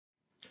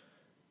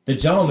The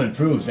Gentleman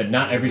proves that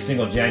not every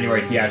single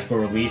January theatrical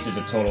release is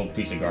a total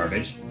piece of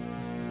garbage.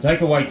 Taika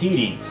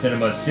Waititi,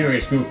 cinema's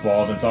serious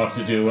goofballs, and talks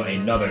to do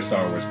another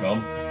Star Wars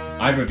film.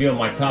 I've revealed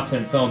my top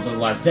 10 films of the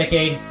last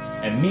decade,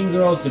 and Mean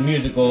Girls the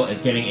Musical is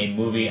getting a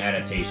movie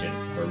adaptation,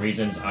 for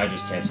reasons I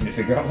just can't seem to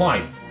figure out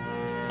why.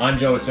 I'm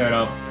Joe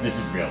Acierno, this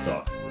is Real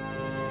Talk.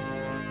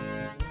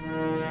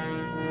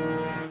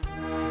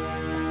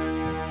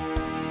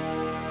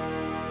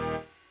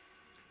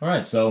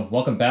 Alright, so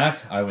welcome back.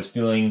 I was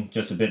feeling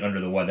just a bit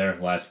under the weather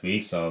last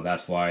week, so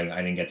that's why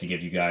I didn't get to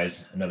give you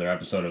guys another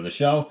episode of the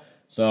show.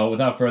 So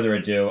without further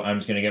ado, I'm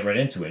just going to get right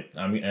into it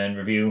and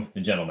review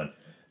The Gentleman.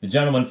 The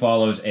Gentleman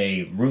follows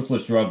a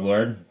ruthless drug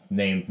lord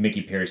named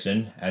Mickey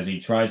Pearson as he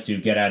tries to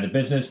get out of the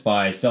business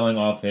by selling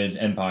off his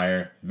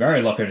empire,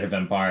 very lucrative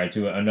empire,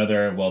 to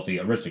another wealthy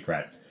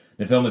aristocrat.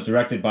 The film is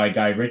directed by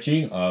Guy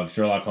Ritchie of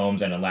Sherlock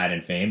Holmes and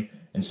Aladdin fame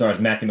and stars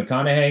Matthew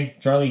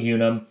McConaughey, Charlie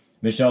Hunnam,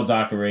 Michelle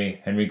Dockery,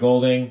 Henry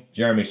Golding,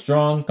 Jeremy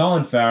Strong,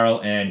 Colin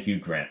Farrell, and Hugh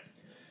Grant.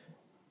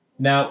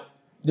 Now,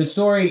 the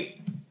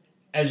story,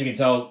 as you can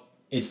tell,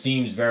 it's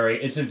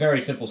a very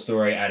simple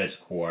story at its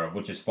core,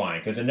 which is fine,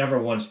 because it never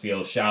once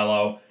feels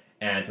shallow,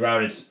 and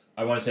throughout its,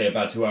 I want to say,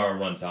 about 2-hour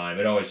runtime,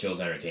 it always feels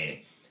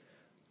entertaining.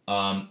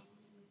 But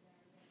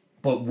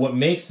what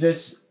makes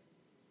this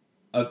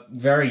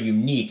very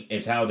unique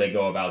is how they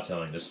go about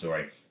telling the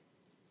story.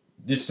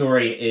 This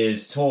story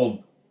is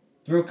told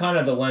through kind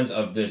of the lens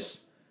of this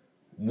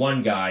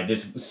one guy,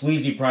 this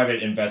sleazy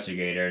private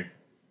investigator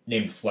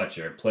named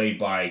Fletcher, played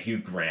by Hugh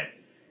Grant.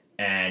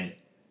 And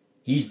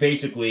he's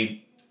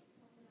basically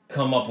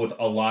come up with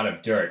a lot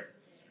of dirt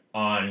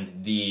on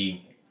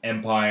the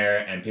empire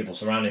and people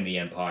surrounding the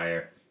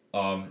empire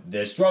of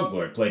this drug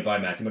lord, played by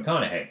Matthew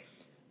McConaughey.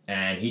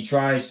 And he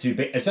tries to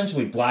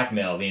essentially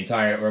blackmail the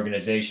entire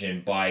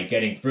organization by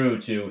getting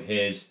through to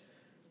his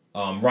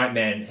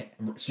right-hand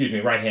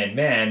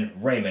man,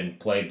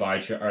 Raymond, played by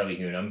Charlie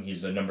Hunnam.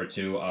 He's the number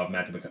 2 of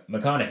Matthew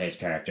McConaughey's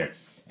character.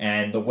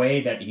 And the way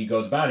that he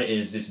goes about it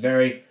is this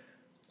very,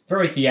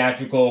 very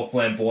theatrical,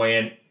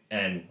 flamboyant,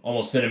 and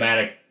almost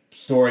cinematic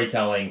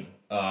storytelling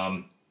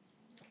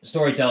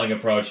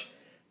approach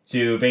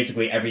to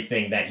basically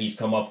everything that he's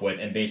come up with,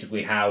 and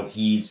basically how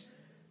he's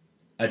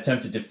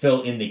attempted to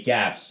fill in the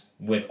gaps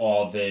with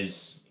all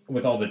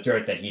the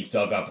dirt that he's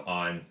dug up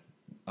on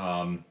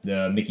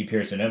the Mickey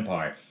Pearson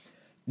empire.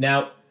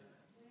 Now,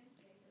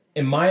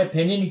 in my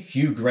opinion,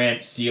 Hugh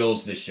Grant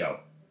steals this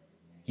show.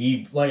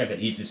 Like I said,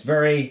 he's just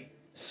very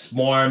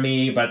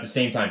smarmy, but at the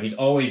same time, he's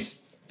always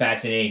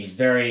fascinating. He's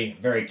very,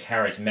 very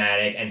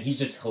charismatic, and he's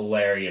just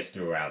hilarious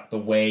throughout. The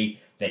way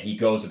that he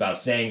goes about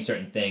saying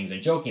certain things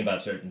and joking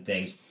about certain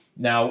things.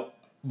 Now,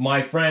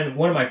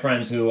 one of my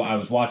friends who I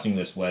was watching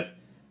this with,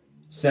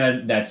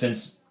 said that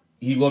since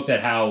he looked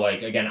at how,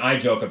 like, again, I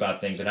joke about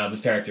things and how this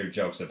character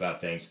jokes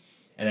about things,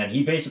 and then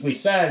he basically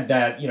said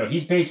that,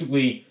 he's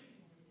basically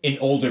an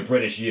older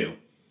British you.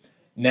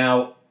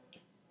 Now,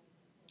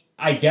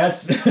 I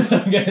guess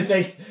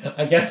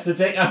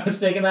I was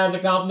taking that as a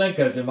compliment,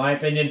 because in my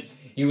opinion,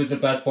 he was the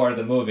best part of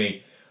the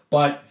movie.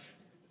 But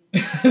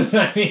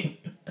I mean,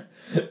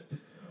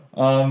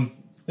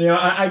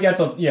 I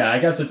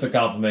guess it's a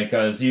compliment,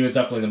 because he was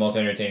definitely the most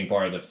entertaining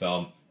part of the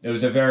film. It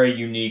was a very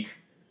unique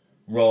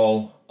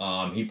role.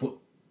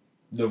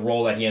 The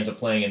role that he ends up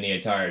playing in the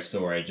entire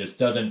story just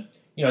doesn't,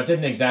 it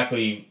didn't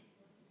exactly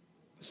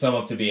sum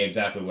up to be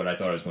exactly what I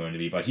thought it was going to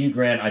be. But Hugh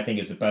Grant, I think,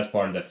 is the best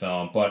part of the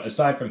film. But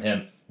aside from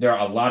him, there are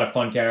a lot of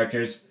fun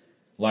characters,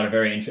 a lot of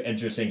very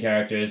interesting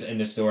characters in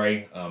the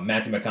story.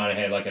 Matthew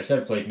McConaughey, like I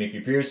said, plays Mickey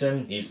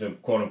Pearson. He's the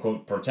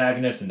quote-unquote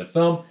protagonist in the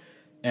film.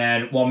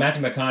 And while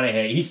Matthew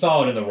McConaughey, he's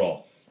solid in the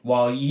role.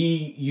 While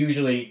he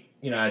usually,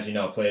 as you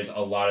know, plays a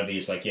lot of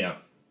these,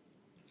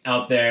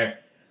 out there,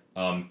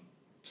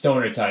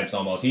 stoner types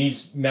almost.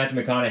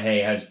 Matthew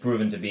McConaughey has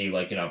proven to be,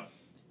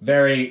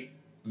 very,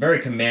 very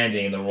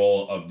commanding in the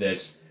role of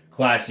this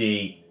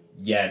classy,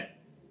 yet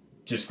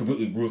just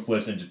completely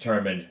ruthless and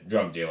determined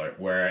drug dealer,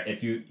 where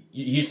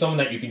he's someone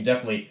that you can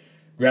definitely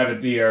grab a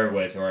beer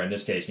with, or in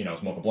this case,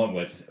 smoke a blunt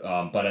with,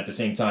 but at the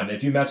same time,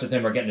 if you mess with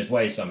him or get in his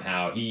way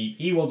somehow,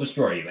 he will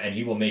destroy you, and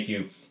he will make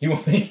you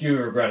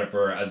regret it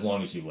for as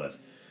long as you live.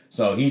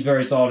 So he's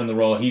very solid in the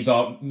role.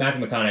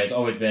 Matthew McConaughey has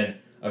always been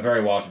a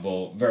very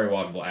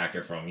watchable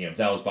actor, from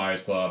Dallas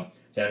Buyers Club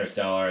to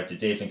Interstellar to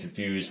Dazed and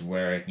Confused,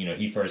 where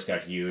he first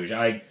got huge.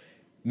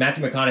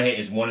 Matthew McConaughey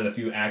is one of the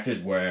few actors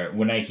where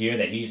when I hear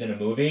that he's in a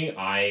movie,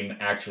 I'm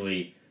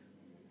actually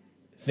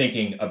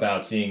thinking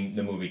about seeing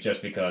the movie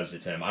just because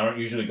it's him. I don't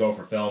usually go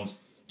for films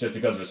just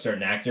because of a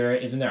certain actor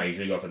is in there. I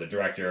usually go for the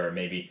director, or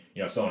maybe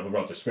someone who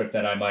wrote the script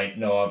that I might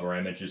know of or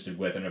I'm interested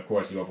with, and of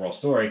course the overall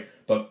story.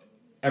 But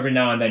every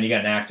now and then you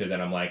get an actor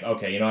that I'm like,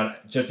 okay,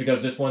 just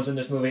because this one's in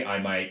this movie, I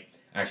might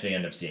actually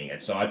end up seeing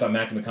it. So I thought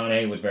Matthew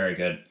McConaughey was very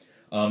good.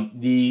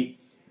 The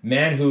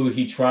man who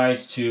he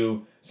tries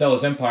to sell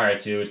his empire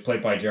to is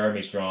played by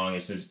Jeremy Strong.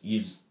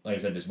 He's, like I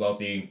said, this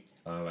wealthy,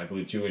 I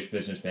believe, Jewish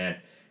businessman.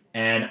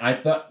 And I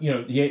thought,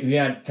 he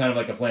had kind of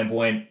like a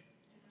flamboyant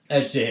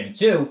edge to him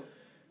too.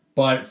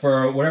 But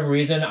for whatever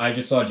reason, I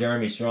just thought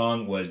Jeremy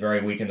Strong was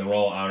very weak in the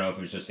role. I don't know if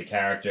it was just the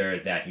character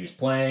that he was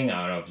playing.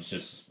 I don't know if it's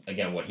just,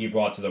 again, what he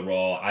brought to the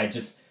role. I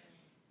just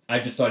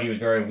thought he was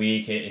very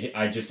weak.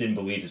 I just didn't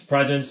believe his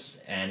presence,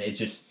 and it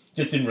just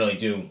didn't really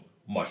do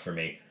much for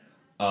me.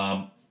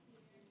 Um,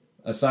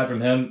 Aside from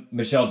him,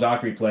 Michelle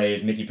Dockery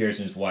plays Mickey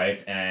Pearson's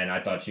wife, and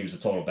I thought she was a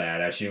total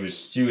badass. She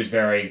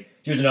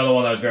was another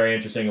one that was very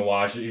interesting to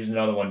watch. She was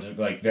another one just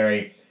like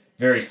very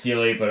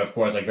silly, but of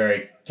course like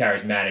very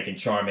charismatic and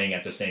charming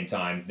at the same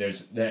time.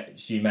 There's that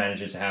she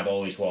manages to have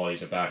all these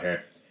qualities about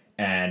her,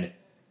 and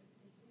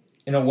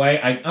in a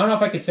way, I don't know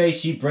if I could say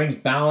she brings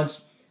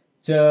balance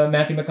to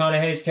Matthew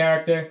McConaughey's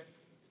character.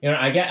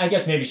 I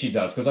guess maybe she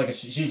does, because like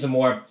she's a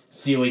more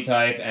steely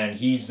type and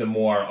he's the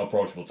more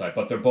approachable type.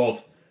 But they're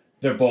both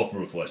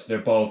ruthless. They're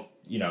both,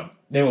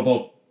 they will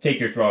both take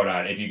your throat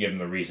out if you give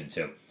them a reason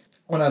to.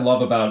 What I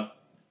love about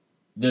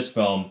this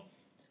film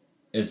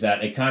is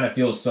that it kind of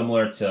feels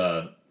similar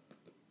to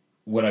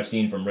what I've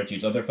seen from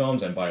Ritchie's other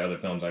films, and by other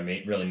films I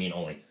really mean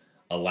only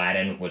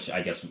Aladdin, which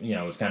I guess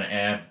was kind of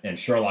and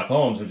Sherlock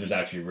Holmes, which is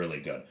actually really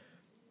good.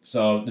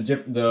 So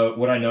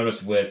what I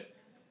noticed with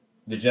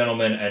The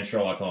Gentleman and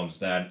Sherlock Holmes,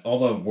 that all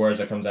the words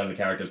that comes out of the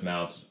characters'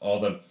 mouths, all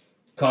the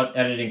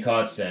editing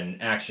cuts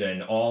and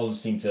action, all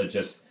seem to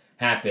just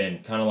happen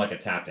kind of like a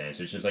tap dance.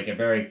 It's just like a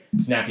very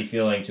snappy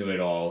feeling to it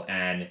all,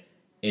 and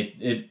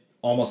it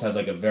almost has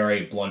like a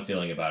very blunt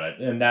feeling about it.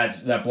 And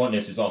that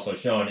bluntness is also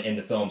shown in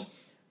the film's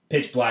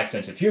pitch black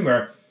sense of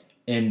humor,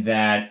 in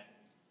that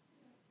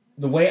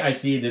the way I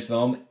see this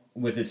film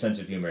with its sense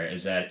of humor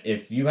is that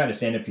if you had a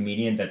stand-up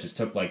comedian that just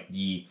took like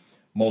the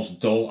most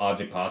dull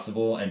object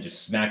possible and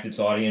just smacked his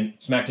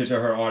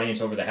or her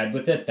audience over the head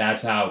with it,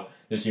 that's how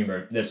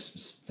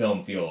this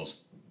film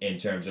feels in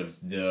terms of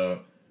the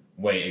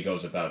way it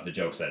goes about the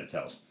jokes that it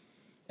tells.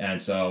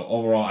 And so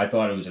overall, I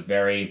thought it was a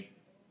very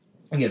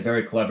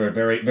clever,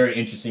 very, very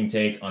interesting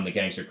take on the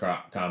gangster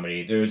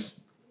comedy. There's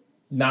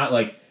not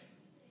like,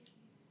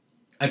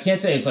 I can't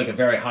say it's like a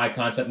very high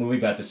concept movie,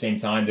 but at the same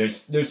time,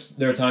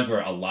 there are times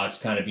where a lot's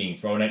kind of being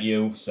thrown at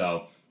you.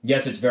 So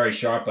yes, it's very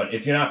sharp, but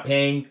if you're not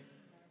paying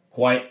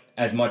quite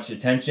as much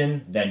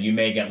attention, then you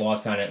may get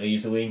lost kind of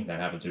easily. That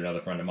happened to another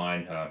friend of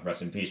mine.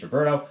 Rest in peace,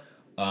 Roberto.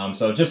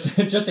 So just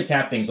to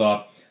cap things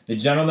off, The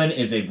Gentleman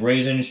is a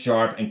brazen,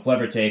 sharp, and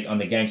clever take on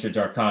the gangster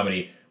dark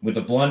comedy with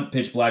a blunt,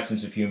 pitch black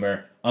sense of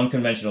humor,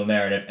 unconventional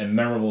narrative, and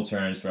memorable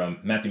turns from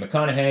Matthew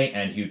McConaughey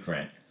and Hugh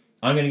Grant.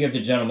 I'm going to give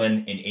The Gentleman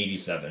an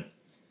 87.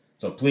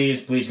 So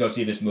please go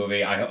see this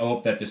movie. I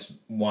hope that this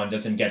one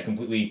doesn't get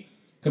completely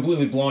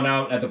blown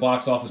out at the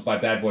box office by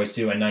Bad Boys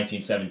 2 and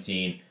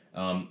 1917.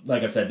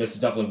 Like I said, this is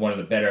definitely one of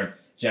the better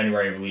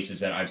January releases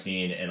that I've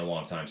seen in a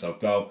long time. So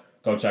go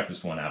check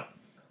this one out.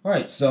 All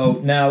right, so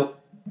now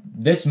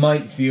this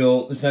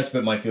next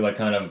bit might feel like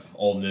kind of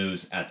old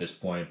news at this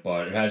point,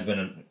 but it has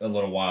been a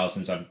little while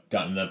since I've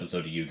gotten an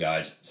episode to you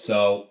guys.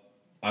 So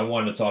I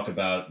wanted to talk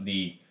about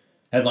the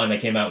headline that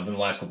came out within the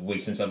last couple of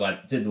weeks since I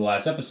did the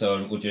last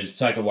episode, which is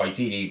Taika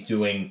Waititi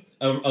doing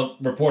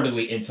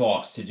reportedly in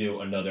talks to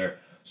do another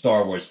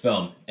Star Wars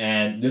film.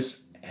 And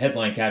this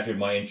headline captured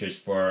my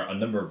interest for a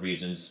number of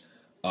reasons.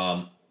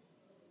 Of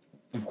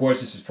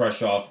course, this is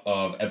fresh off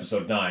of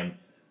Episode 9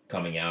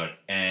 coming out,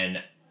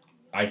 and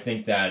I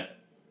think that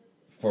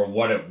for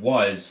what it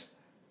was,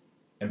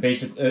 and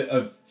basically,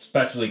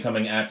 especially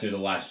coming after The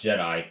Last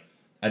Jedi,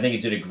 I think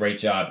it did a great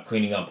job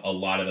cleaning up a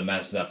lot of the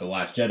mess that The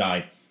Last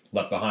Jedi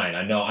left behind.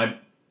 I know I'm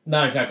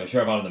not exactly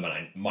sure if I'm in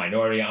the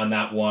minority on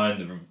that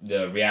one.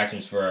 The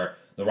reactions for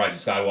The Rise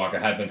of Skywalker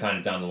have been kind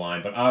of down the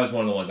line, but I was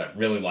one of the ones that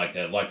really liked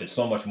it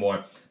so much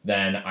more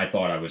than I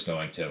thought I was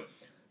going to.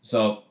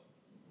 So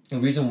the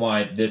reason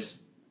why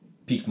this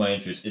piques my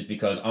interest is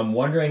because I'm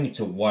wondering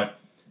to what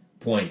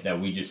point that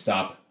we just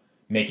stop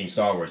making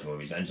Star Wars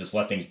movies and just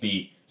let things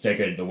be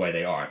sacred the way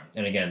they are.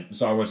 And again,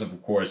 Star Wars,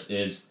 of course,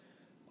 is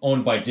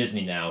owned by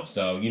Disney now,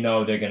 so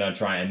they're going to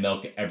try and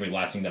milk every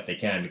last thing that they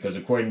can, because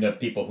according to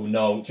people who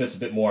know just a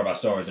bit more about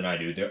Star Wars than I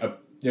do,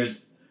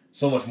 there's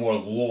so much more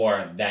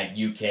lore that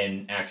you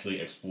can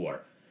actually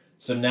explore.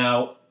 So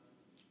now,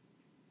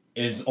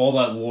 is all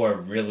that lore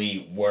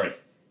really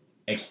worth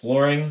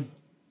exploring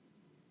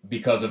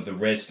because of the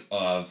risk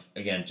of,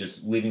 again,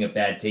 just leaving a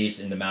bad taste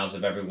in the mouths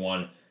of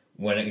everyone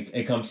when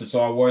it comes to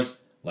Star Wars?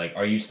 Like,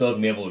 are you still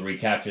going to be able to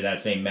recapture that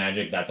same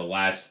magic that the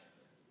last,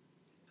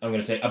 I'm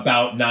going to say,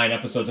 about 9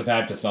 episodes have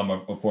had, because some,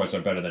 of course,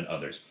 are better than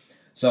others.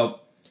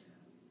 So,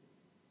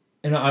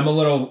 I'm a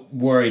little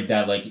worried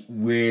that, like,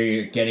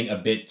 we're getting a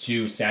bit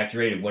too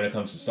saturated when it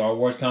comes to Star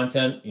Wars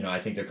content. I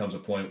think there comes a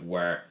point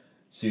where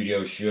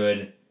studios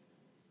should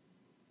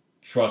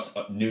trust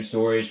new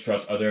stories,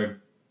 trust other...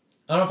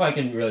 I don't know if I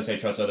can really say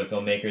trust other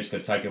filmmakers,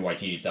 because Taika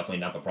Waititi is definitely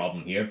not the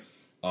problem here.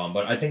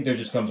 But I think there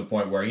just comes a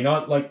point where,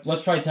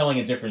 let's try telling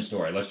a different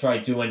story. Let's try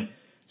doing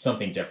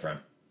something different.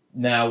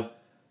 Now,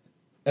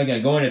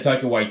 again, going to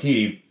Taika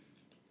Waititi,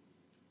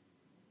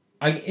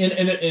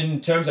 In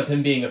terms of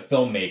him being a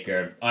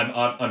filmmaker,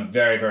 I'm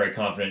very very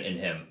confident in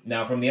him.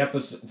 Now from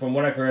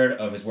what I've heard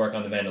of his work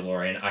on The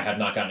Mandalorian, I have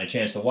not gotten a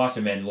chance to watch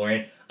The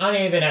Mandalorian. I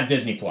don't even have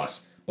Disney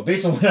Plus, but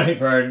based on what I've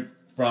heard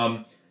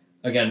from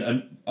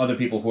again other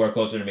people who are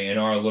closer to me and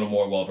are a little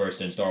more well versed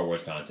in Star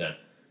Wars content,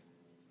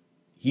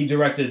 he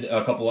directed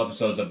a couple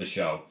episodes of the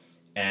show,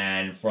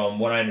 and from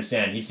what I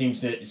understand, it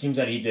seems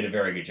that he did a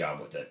very good job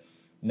with it.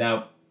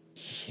 Now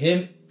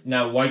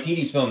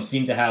Waititi's films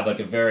seem to have like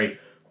a very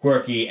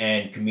quirky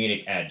and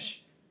comedic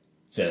edge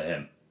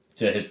to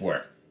his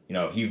work. You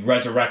know, he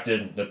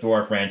resurrected the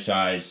Thor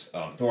franchise.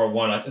 Thor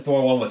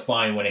 1 was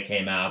fine when it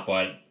came out,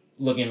 but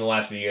looking in the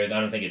last few years,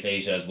 I don't think it's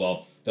aged as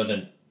well.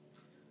 Doesn't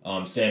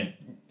stand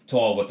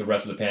tall with the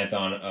rest of the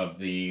pantheon of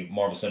the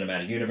Marvel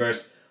Cinematic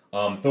Universe.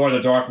 Thor: The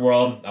Dark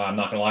World, I'm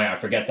not gonna lie, I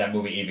forget that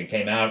movie even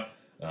came out.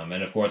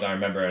 And of course, I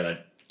remember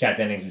that Kat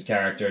Dennings'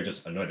 character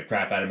just annoyed the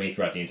crap out of me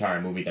throughout the entire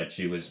movie that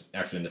she was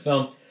actually in the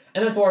film.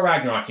 And then Thor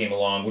Ragnarok came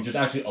along, which was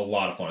actually a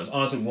lot of fun. It's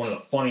honestly one of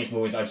the funniest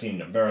movies I've seen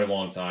in a very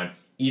long time.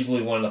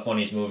 Easily one of the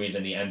funniest movies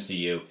in the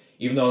MCU.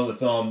 Even though the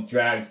film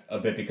dragged a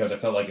bit because I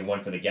felt like it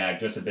went for the gag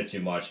just a bit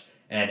too much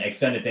and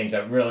extended things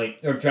that really,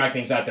 or dragged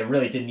things out that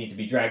really didn't need to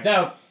be dragged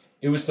out,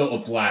 it was still a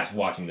blast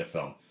watching the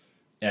film.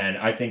 And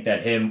I think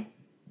that him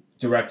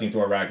directing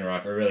Thor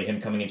Ragnarok, or really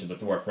him coming into the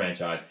Thor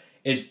franchise,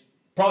 is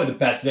probably the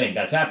best thing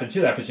that's happened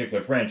to that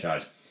particular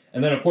franchise.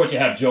 And then of course you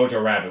have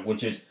Jojo Rabbit,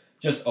 which is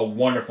just a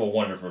wonderful,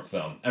 wonderful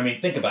film. I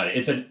mean, think about it.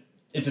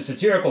 It's a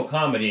satirical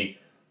comedy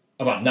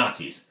about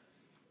Nazis.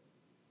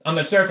 On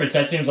the surface,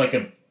 that seems like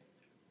an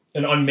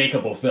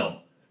unmakeable film.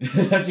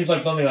 That seems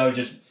like something that would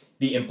just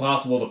be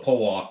impossible to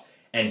pull off,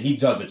 and he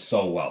does it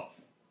so well.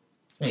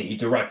 He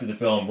directed the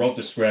film, wrote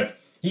the script.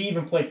 He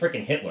even played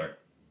freaking Hitler.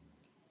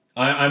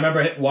 I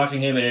remember watching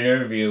him in an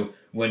interview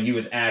when he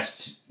was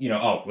asked,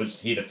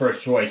 was he the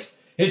first choice,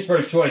 his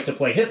first choice to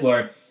play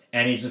Hitler?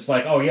 And he's just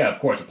like, oh yeah, of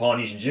course, a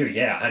Polynesian Jew,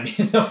 yeah. I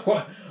mean,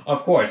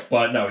 of course.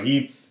 But no,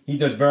 he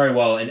does very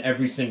well in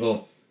every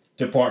single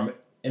department,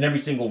 in every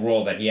single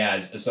role that he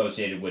has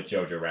associated with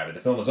Jojo Rabbit. The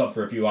film is up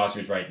for a few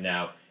Oscars right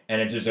now, and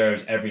it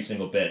deserves every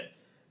single bit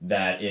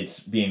that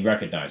it's being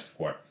recognized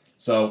for.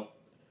 So,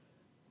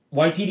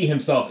 Waititi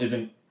himself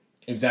isn't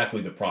exactly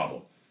the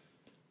problem.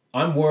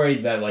 I'm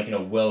worried that,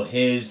 will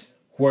his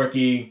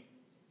quirky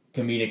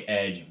comedic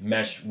edge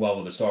mesh well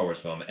with a Star Wars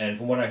film? And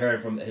from what I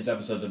heard from his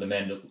episodes of The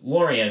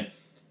Mandalorian,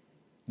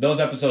 those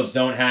episodes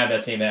don't have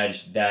that same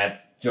edge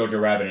that Jojo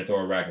Rabbit and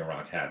Thor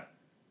Ragnarok have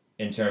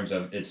in terms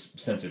of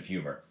its sense of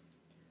humor.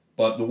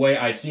 But the way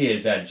I see it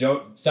is that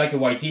Taika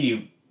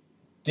Waititi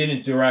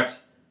didn't direct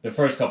the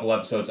first couple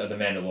episodes of The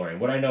Mandalorian.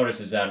 What I notice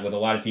is that with a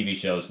lot of TV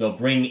shows, they'll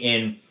bring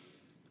in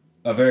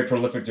a very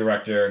prolific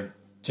director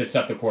to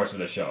set the course of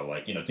the show.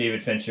 Like,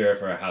 David Fincher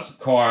for House of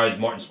Cards,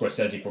 Martin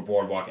Scorsese for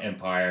Boardwalk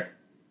Empire.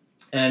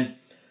 And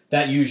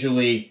that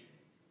usually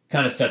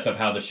kind of sets up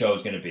how the show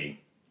is going to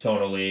be.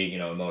 Tonally,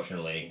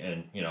 emotionally,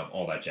 and,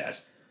 all that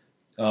jazz.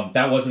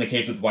 That wasn't the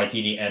case with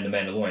Waititi and The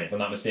Mandalorian. If I'm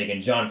not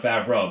mistaken, Jon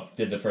Favreau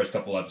did the first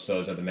couple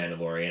episodes of The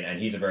Mandalorian, and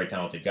he's a very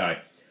talented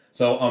guy.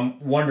 So I'm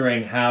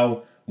wondering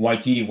how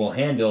Waititi will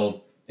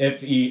handle,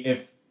 if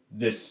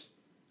this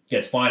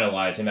gets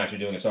finalized, him actually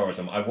doing a Star Wars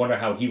film, I wonder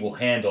how he will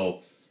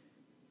handle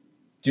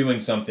doing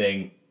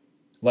something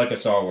like a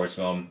Star Wars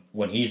film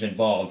when he's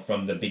involved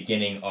from the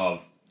beginning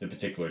of the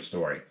particular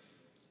story.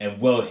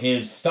 And will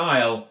his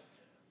style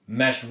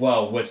mesh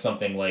well with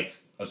something like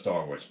a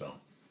Star Wars film?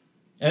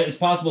 And it's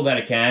possible that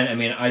it can. I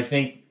mean,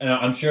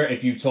 I'm sure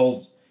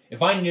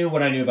if I knew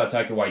what I knew about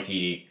Taika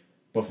Waititi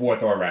before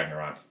Thor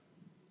Ragnarok,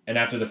 and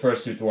after the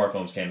first two Thor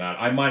films came out,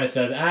 I might have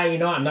said,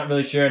 I'm not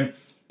really sure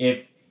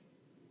if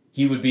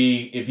he would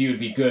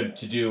be good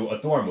to do a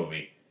Thor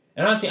movie.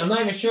 And honestly, I'm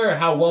not even sure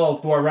how well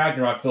Thor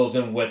Ragnarok fits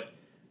in with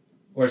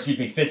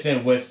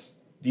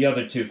the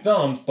other two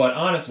films, but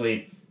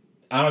honestly,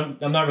 I'm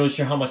not really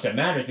sure how much that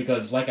matters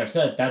because, like I've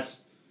said,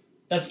 that's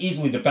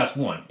easily the best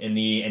one in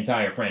the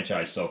entire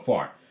franchise so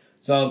far.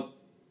 So,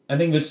 I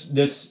think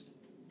this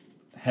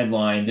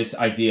headline, this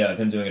idea of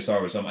him doing a Star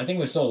Wars film, I think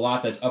there's still a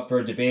lot that's up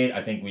for debate.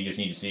 I think we just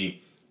need to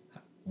see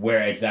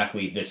where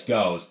exactly this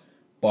goes.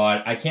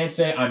 But I can't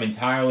say I'm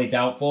entirely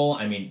doubtful.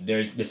 I mean,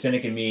 there's the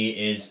cynic in me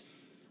is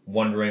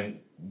wondering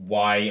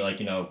why,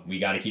 we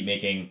got to keep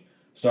making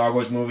Star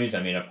Wars movies.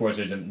 I mean, of course,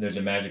 there's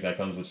a magic that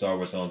comes with Star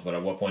Wars films, but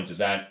at what point does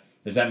that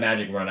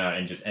magic run out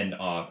and just end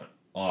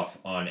off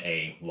on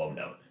a low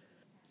note?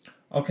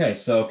 Okay,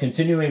 so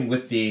continuing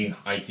with the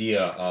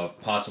idea of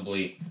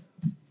possibly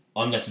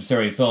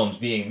unnecessary films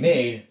being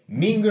made,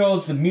 Mean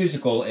Girls the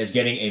Musical is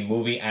getting a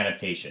movie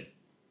adaptation.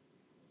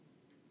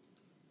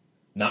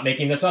 Not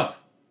making this up.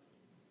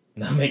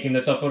 Not making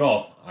this up at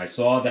all. I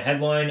saw the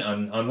headline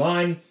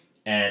online,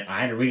 and I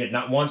had to read it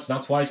not once,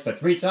 not twice, but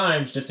 3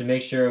 times just to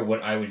make sure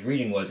what I was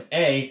reading was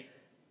A,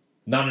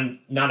 not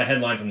a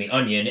headline from The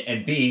Onion,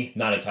 and B,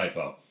 not a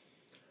typo.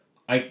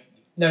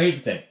 Now here's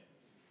the thing.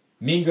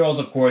 Mean Girls,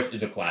 of course,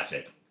 is a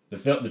classic. The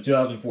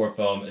 2004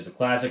 film is a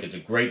classic. It's a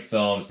great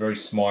film. It's very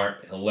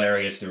smart,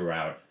 hilarious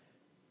throughout.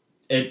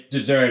 It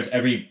deserves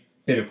every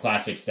bit of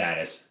classic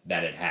status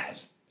that it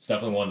has. It's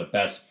definitely one of the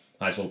best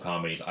high school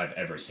comedies I've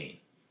ever seen.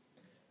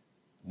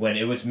 When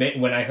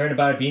I heard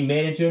about it being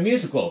made into a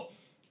musical,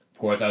 of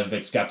course I was a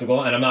bit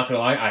skeptical, and I'm not gonna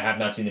lie, I have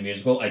not seen the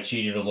musical. I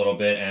cheated a little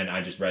bit and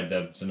I just read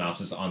the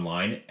synopsis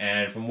online,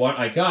 and from what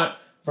I got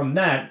from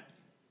that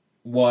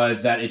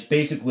was that it's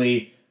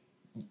basically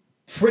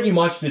pretty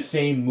much the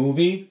same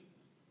movie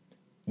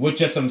with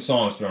just some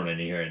songs thrown in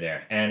here and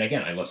there. And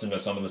again, I listened to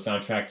some of the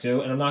soundtrack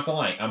too, and I'm not gonna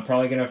lie, I'm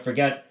probably gonna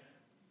forget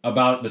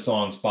about the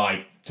songs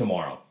by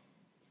tomorrow.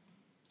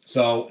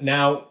 So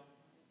now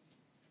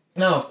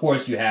of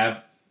course you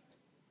have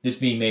this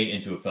being made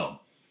into a film.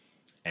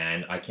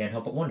 And I can't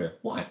help but wonder,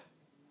 why?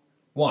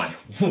 Why?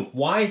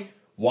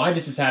 Why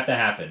does this have to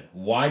happen?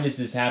 Why does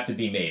this have to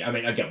be made? I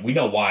mean, again, we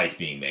know why it's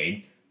being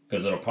made,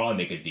 because it'll probably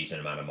make a decent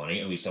amount of money,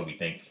 at least so we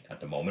think at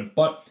the moment.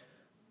 But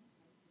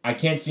I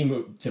can't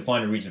seem to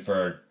find a reason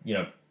for,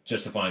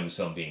 justifying this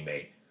film being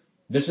made.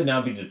 This would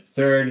now be the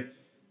third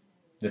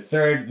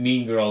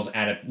Mean Girls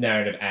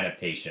narrative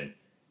adaptation,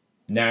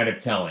 narrative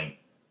telling,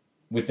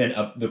 within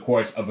the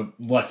course of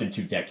less than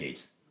 2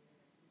 decades.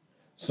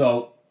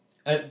 So,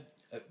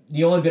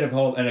 the only bit of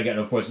hope, and again,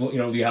 of course,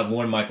 you have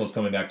Lorne Michaels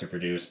coming back to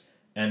produce,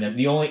 and then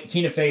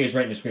Tina Fey is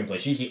writing the screenplay.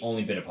 She's the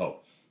only bit of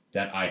hope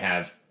that I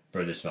have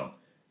for this film.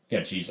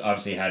 Again, she's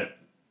obviously had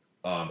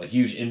a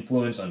huge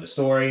influence on the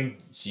story.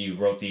 She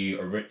wrote the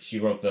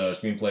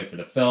screenplay for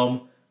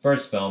the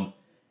first film.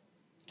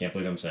 Can't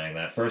believe I'm saying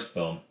that. First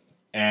film.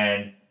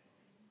 And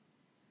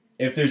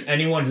if there's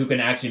anyone who can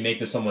actually make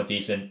this somewhat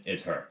decent,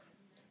 it's her.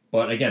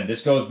 But again,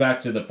 this goes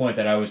back to the point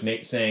that I was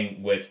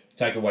saying with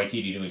Taika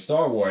Waititi doing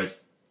Star Wars,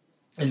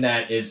 and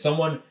that is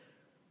someone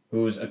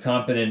who's a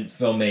competent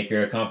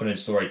filmmaker, a competent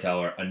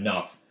storyteller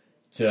enough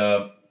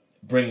to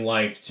bring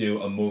life to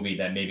a movie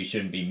that maybe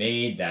shouldn't be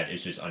made, that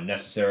is just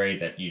unnecessary,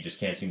 that you just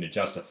can't seem to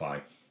justify.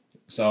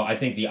 So I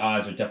think the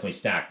odds are definitely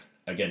stacked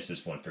against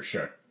this one for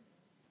sure.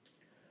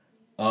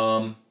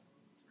 And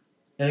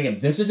again,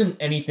 this isn't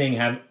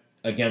anything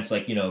against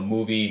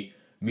movie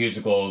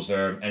musicals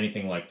or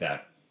anything like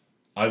that.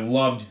 I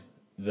loved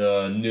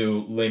the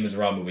new Les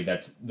Miserables movie.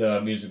 That's the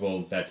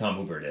musical that Tom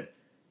Hooper did.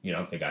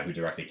 The guy who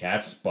directed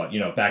Cats. But,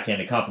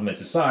 backhanded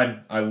compliments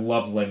aside, I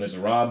loved Les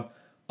Miserables.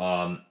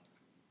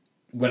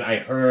 When I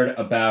heard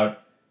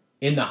about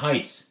In the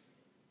Heights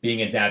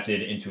being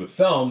adapted into a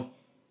film,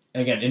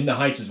 again, In the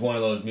Heights is one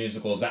of those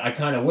musicals that I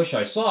kind of wish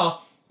I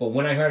saw, but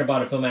when I heard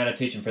about a film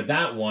adaptation for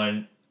that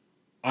one,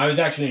 I was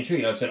actually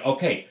intrigued. I said,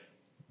 okay,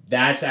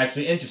 that's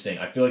actually interesting.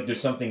 I feel like there's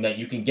something that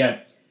you can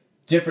get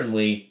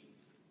differently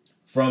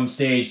from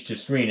stage to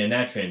screen in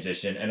that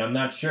transition, and I'm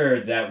not sure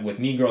that with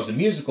Mean Girls the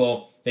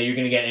musical that you're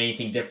going to get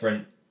anything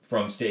different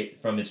from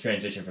its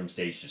transition from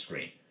stage to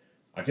screen.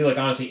 I feel like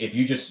honestly, if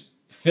you just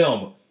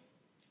film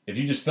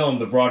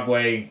the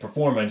Broadway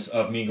performance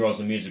of Mean Girls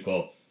the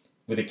musical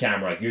with a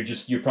camera,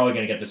 you're probably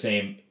going to get the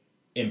same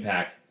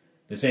impact,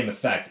 the same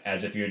effect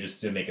as if you're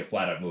just to make a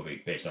flat out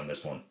movie based on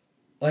this one.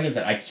 Like I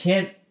said, I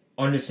can't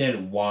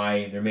understand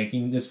why they're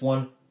making this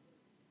one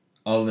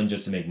other than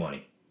just to make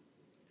money.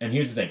 And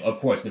here's the thing, of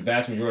course, the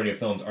vast majority of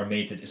films are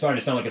made to... Sorry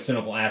to sound like a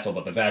cynical asshole,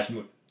 but the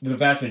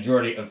vast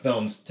majority of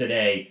films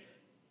today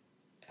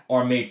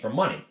are made for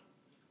money.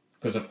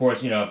 Because, of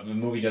course, if a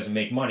movie doesn't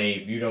make money,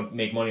 if you don't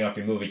make money off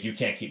your movies, you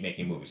can't keep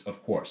making movies,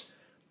 of course.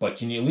 But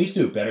can you at least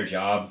do a better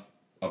job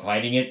of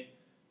hiding it?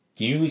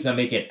 Can you at least not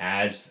make it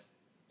as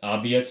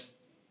obvious?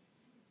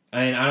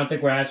 I mean, I don't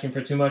think we're asking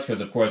for too much,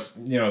 because, of course,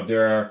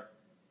 there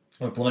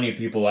are plenty of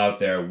people out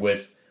there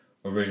with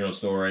original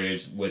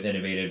stories, with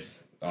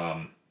innovative...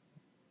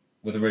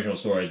 with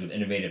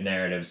innovative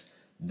narratives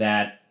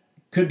that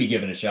could be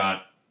given a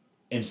shot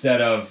instead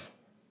of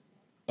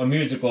a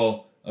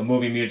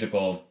movie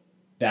musical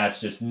that's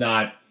just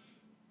not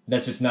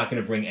going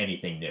to bring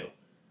anything new.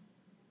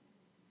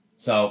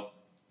 So,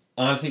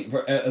 honestly,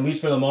 at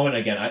least for the moment,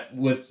 again,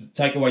 with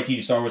Taika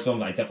Waititi Star Wars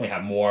films, I definitely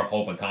have more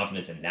hope and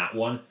confidence in that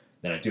one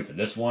than I do for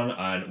this one.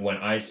 And when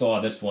I saw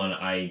this one,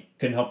 I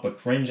couldn't help but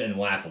cringe and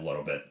laugh a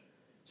little bit.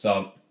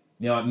 So,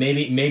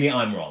 maybe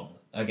I'm wrong.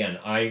 Again,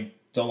 I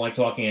don't like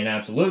talking in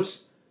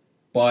absolutes,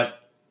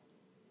 but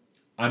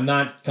I'm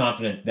not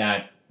confident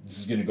that this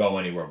is going to go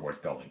anywhere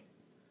worth going.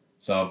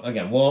 So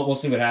again, we'll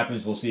see what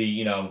happens. We'll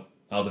see,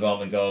 how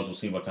development goes. We'll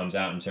see what comes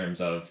out in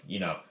terms of,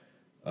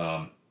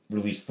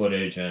 released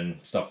footage and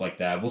stuff like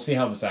that. We'll see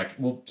how this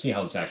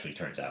actually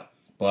turns out.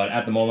 But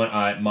at the moment,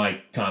 my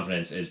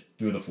confidence is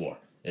through the floor.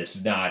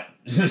 It's not.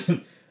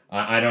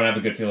 I don't have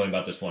a good feeling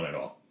about this one at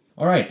all.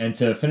 All right, and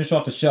to finish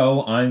off the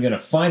show, I'm going to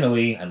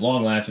finally, at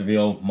long last,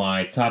 reveal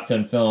my top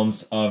 10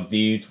 films of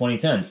the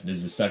 2010s. This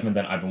is a segment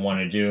that I've been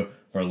wanting to do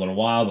for a little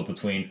while, but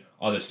between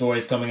other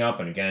stories coming up,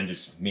 and again,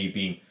 just me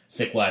being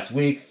sick last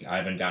week, I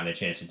haven't gotten a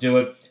chance to do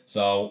it.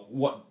 So,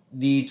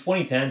 the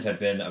 2010s have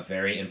been a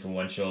very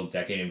influential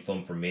decade in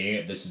film for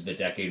me. This is the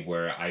decade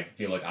where I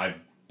feel like I've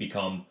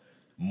become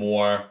a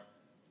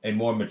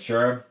more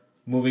mature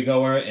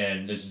moviegoer,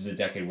 and this is the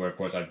decade where, of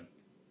course, I've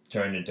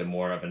turned into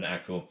more of an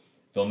actual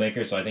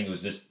filmmaker. So I think it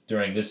was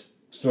during this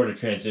sort of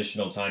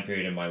transitional time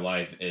period in my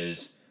life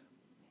is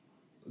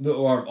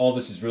or all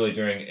this is really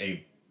during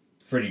a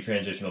pretty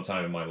transitional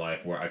time in my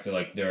life where I feel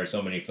like there are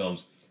so many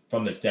films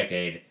from this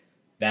decade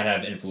that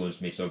have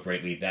influenced me so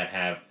greatly, that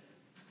have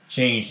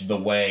changed the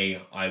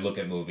way I look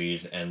at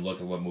movies and look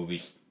at what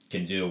movies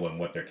can do and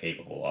what they're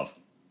capable of.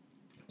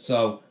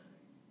 So,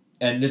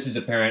 and this is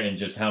apparent in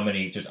just how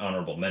many just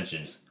honorable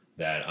mentions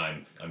that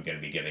I'm going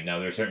to be giving. Now,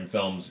 there are certain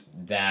films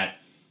that,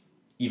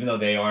 even though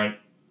they aren't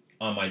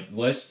on my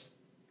list,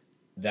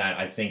 that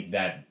I think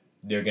that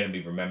they're going to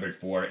be remembered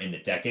for in the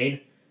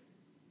decade.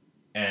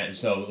 And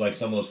so, like,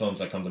 some of those films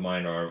that come to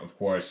mind are, of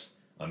course,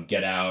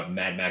 Get Out,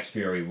 Mad Max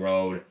Fury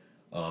Road.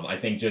 I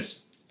think just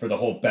for the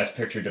whole Best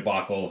Picture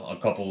debacle a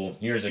couple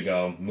years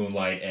ago,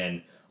 Moonlight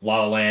and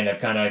La La Land have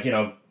kind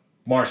of,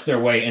 marched their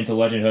way into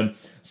legendhood.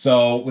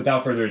 So,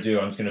 without further ado,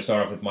 I'm just going to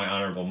start off with my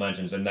honorable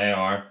mentions, and they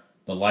are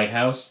The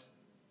Lighthouse,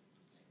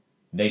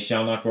 They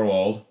Shall Not Grow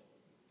Old,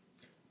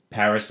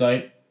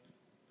 Parasite,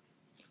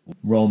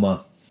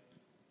 Roma,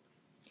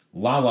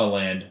 La La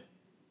Land,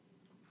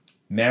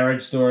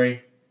 Marriage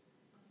Story,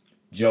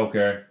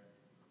 Joker,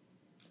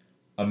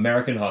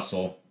 American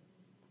Hustle,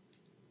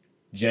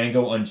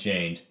 Django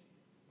Unchained,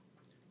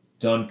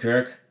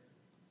 Dunkirk,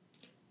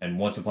 and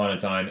Once Upon a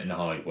Time in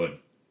Hollywood.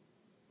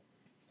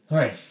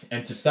 Alright,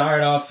 and to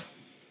start off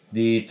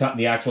the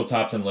actual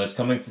top 10 list,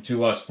 coming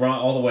to us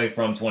all the way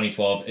from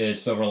 2012,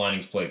 is Silver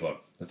Linings Playbook.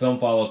 The film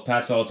follows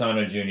Pat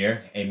Salvatore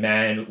Jr., a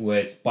man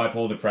with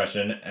bipolar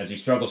depression, as he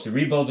struggles to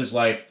rebuild his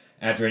life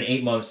after an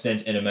 8-month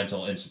stint in a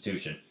mental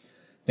institution.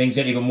 Things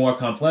get even more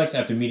complex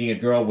after meeting a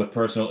girl with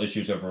personal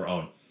issues of her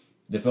own.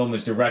 The film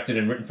is directed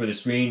and written for the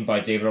screen by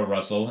David O.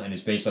 Russell and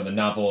is based on the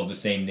novel of the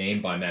same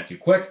name by Matthew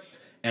Quick,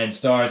 and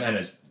stars and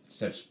is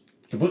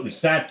completely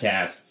stacked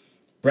cast: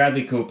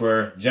 Bradley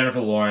Cooper,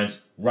 Jennifer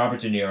Lawrence,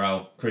 Robert De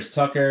Niro, Chris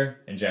Tucker,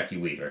 and Jackie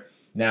Weaver.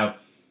 Now,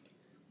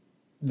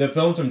 the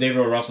films from David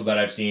O. Russell that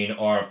I've seen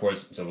are, of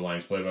course, Silver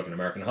Linings Playbook and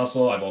American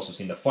Hustle. I've also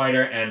seen The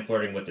Fighter and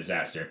Flirting with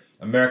Disaster.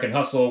 American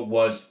Hustle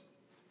was,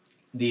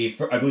 I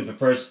believe, the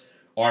first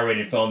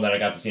R-rated film that I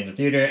got to see in the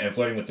theater, and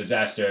Flirting with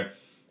Disaster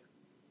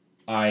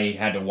I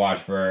had to watch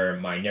for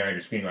my narrator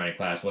screenwriting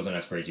class. Wasn't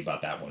as crazy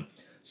about that one.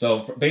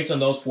 So, based on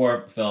those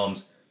 4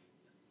 films,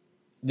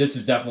 this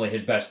is definitely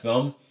his best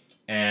film.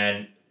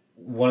 And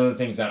one of the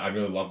things that I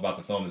really love about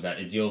the film is that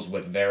it deals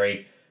with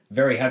very,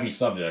 very heavy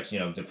subjects,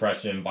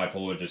 depression,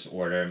 bipolar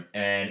disorder,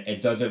 and it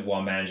does it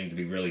while managing to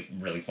be really,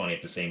 really funny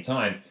at the same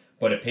time,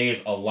 but it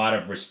pays a lot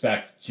of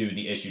respect to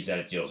the issues that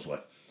it deals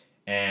with.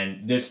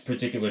 And this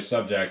particular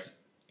subject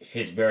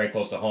hits very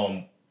close to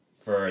home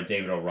for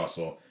David O.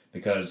 Russell,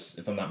 because,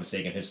 if I'm not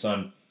mistaken, his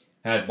son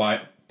has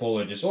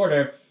bipolar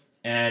disorder,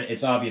 and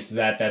it's obvious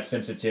that that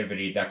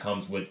sensitivity that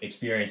comes with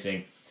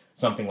experiencing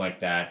something like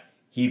that,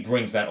 he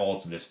brings that all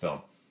to this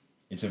film.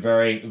 It's a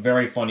very,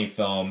 very funny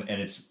film,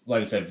 and it's,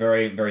 like I said,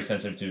 very, very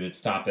sensitive to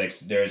its topics.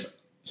 There's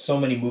so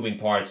many moving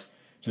parts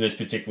to this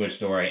particular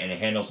story, and it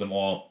handles them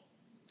all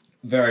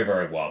very,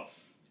 very well.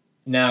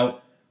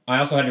 Now, I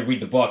also had to read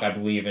the book, I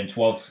believe, in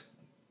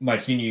my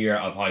senior year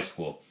of high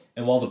school.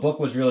 And while the book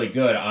was really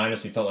good, I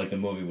honestly felt like the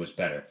movie was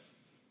better.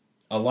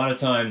 A lot of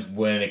times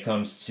when it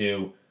comes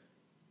to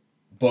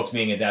books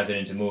being adapted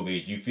into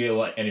movies, you feel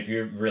like, and if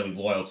you're really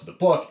loyal to the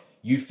book,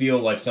 you feel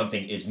like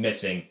something is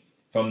missing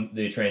from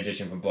the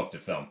transition from book to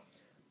film.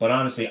 But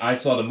honestly, I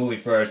saw the movie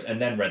first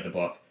and then read the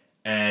book.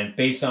 And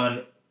based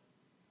on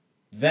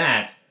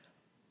that,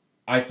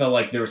 I felt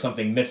like there was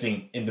something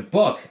missing in the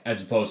book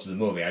as opposed to the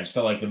movie. I just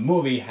felt like the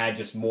movie had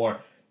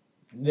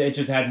it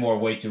just had more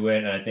weight to it,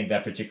 and I think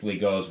that particularly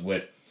goes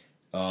with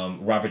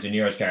Robert De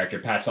Niro's character,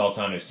 Pat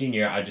Salvatore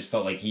Sr. I just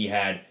felt like he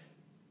had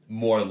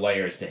more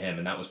layers to him,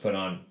 and that was put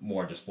on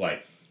more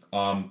display.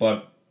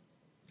 But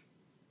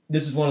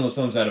this is one of those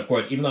films that, of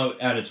course, even though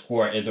at its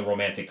core is a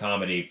romantic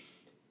comedy,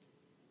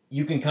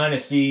 you can kind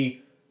of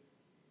see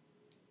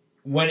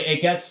when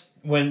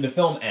the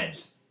film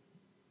ends,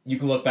 you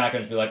can look back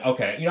and just be like,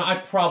 okay, I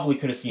probably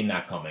could have seen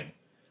that coming.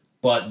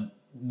 But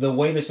the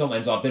way this film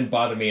ends off didn't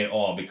bother me at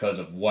all because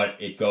of what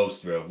it goes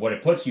through, what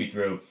it puts you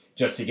through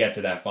just to get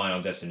to that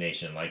final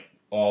destination. Like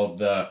all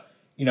the,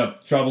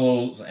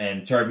 troubles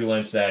and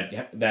turbulence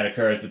that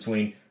occurs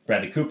between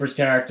Bradley Cooper's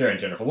character and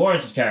Jennifer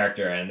Lawrence's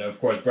character, and of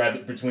course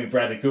between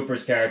Bradley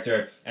Cooper's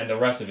character and the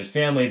rest of his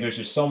family. There's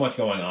just so much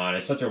going on.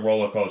 It's such a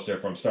roller coaster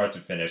from start to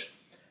finish.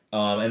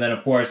 And then,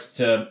 of course,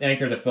 to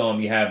anchor the film,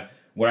 you have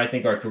what I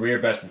think are career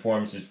best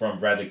performances from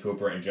Bradley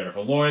Cooper and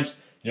Jennifer Lawrence.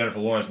 Jennifer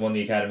Lawrence won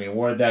the Academy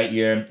Award that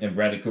year, and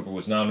Bradley Cooper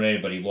was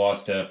nominated, but he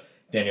lost to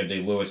Daniel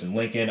Day-Lewis and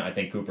Lincoln. I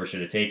think Cooper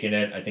should have taken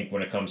it. I think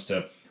when it comes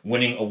to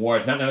winning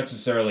awards, not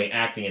necessarily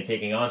acting and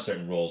taking on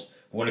certain roles,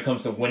 but when it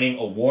comes to winning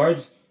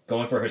awards,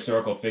 going for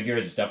historical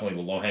figures is definitely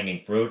the low-hanging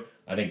fruit.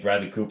 I think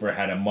Bradley Cooper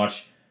had a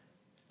much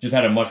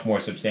more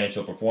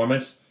substantial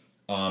performance.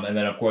 And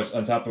then, of course,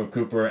 on top of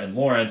Cooper and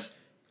Lawrence,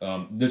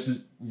 this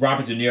is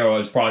Robert De Niro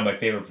is probably my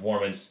favorite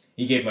performance.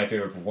 He gave my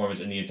favorite performance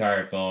in the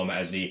entire film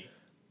as the,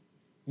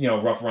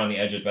 rough around the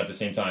edges, but at the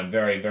same time,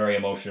 very, very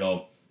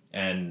emotional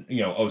and,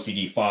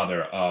 OCD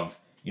father of,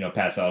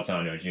 Pat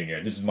Salvatore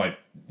Jr. This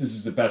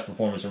is the best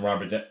performance from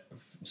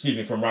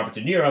from Robert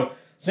De Niro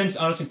since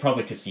honestly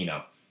probably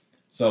Casino.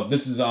 So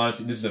this is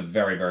a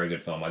very, very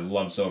good film. I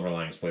love Silver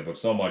Linings Playbook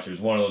so much. It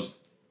was one of those.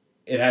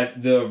 It has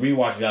the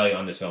rewatch value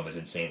on this film is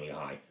insanely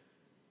high,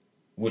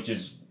 which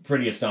is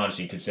pretty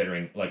astonishing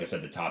considering, like I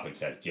said, the topics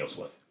that it deals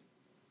with.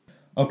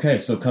 Okay,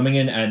 so coming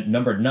in at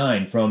number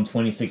 9 from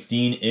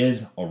 2016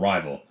 is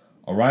Arrival.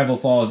 Arrival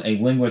follows a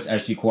linguist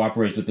as she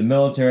cooperates with the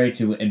military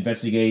to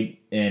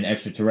investigate an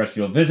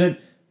extraterrestrial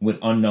visit with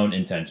unknown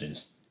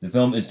intentions. The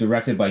film is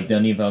directed by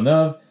Denis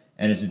Villeneuve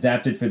and is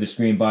adapted for the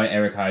screen by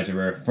Eric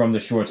Heiserer from the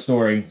short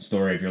story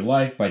Story of Your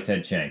Life by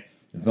Ted Chiang.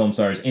 The film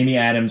stars Amy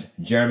Adams,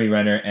 Jeremy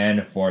Renner,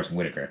 and Forrest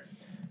Whitaker.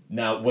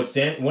 Now, one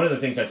of the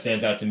things that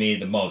stands out to me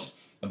the most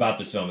about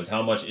this film is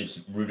how much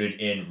it's rooted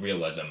in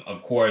realism.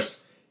 Of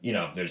course,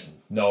 there's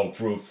no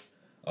proof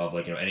of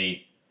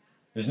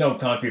there's no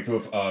concrete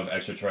proof of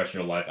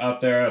extraterrestrial life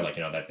out there,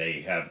 that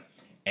they have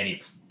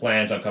any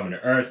plans on coming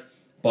to Earth,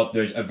 but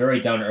there's a very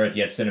down-to-earth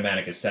yet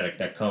cinematic aesthetic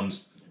that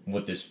comes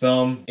with this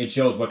film. It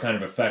shows what kind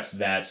of effects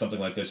that something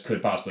like this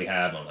could possibly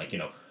have on,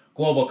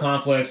 global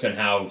conflicts and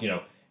how,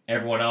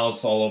 everyone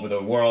else all over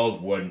the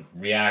world would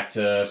react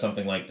to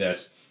something like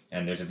this.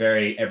 And there's a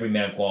very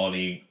everyman-like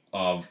quality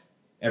of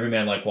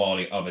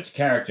its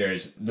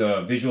characters.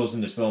 The visuals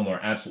in this film are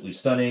absolutely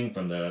stunning,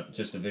 from the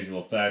visual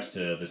effects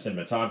to the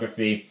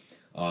cinematography.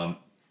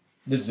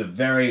 This is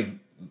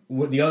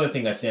the other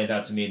thing that stands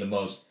out to me the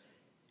most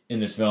in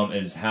this film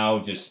is how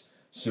just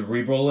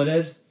cerebral it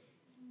is.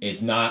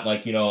 It's not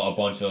a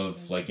bunch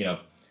of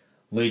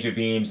laser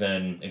beams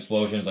and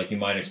explosions like you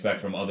might expect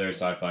from other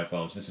sci-fi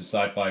films. This is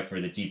sci-fi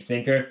for the deep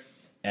thinker,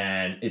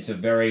 and it's a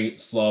very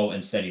slow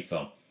and steady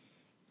film.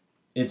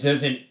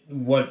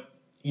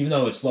 Even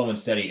though it's slow and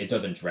steady, it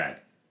doesn't drag.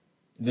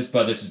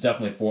 But this is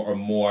definitely for a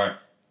more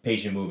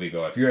patient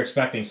moviegoer. If you're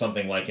expecting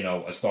something like,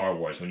 a Star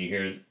Wars, when you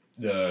hear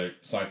the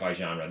sci-fi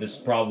genre,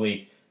 this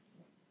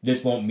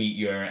won't meet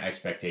your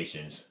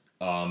expectations.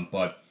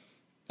 But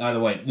either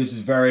way, this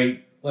is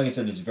very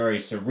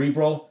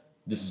cerebral.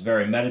 This is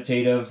very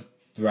meditative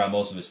throughout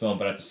most of his film,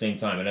 but at the same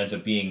time, it ends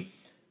up being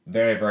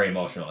very, very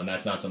emotional, and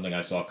that's not something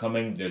I saw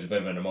coming. There's a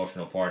bit of an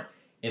emotional part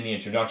in the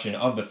introduction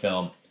of the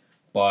film,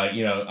 but,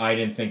 I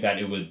didn't think that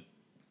it would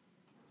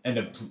end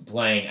up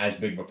playing as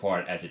big of a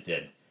part as it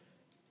did.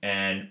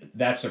 And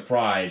that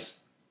surprise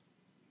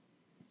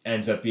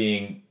turns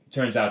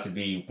out to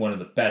be one of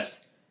the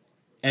best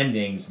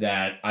endings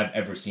that I've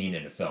ever seen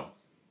in a film.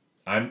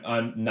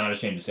 I'm not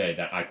ashamed to say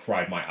that I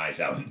cried my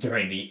eyes out at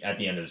the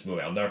end of this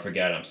movie. I'll never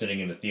forget, I'm sitting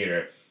in the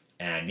theater,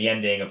 and the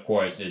ending, of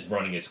course, is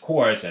running its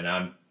course, and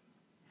I'm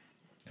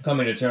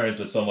coming to terms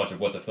with so much of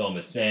what the film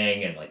is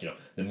saying, and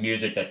the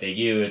music that they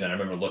use. And I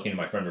remember looking at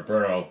my friend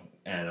Roberto,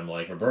 and I'm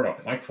like, Roberto,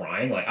 am I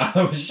crying?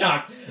 I was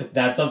shocked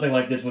that something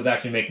like this was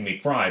actually making me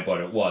cry, but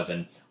it was,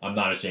 and I'm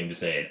not ashamed to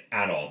say it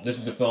at all. This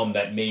is a film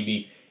that made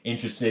me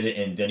interested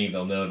in Denis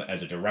Villeneuve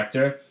as a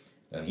director.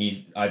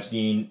 I've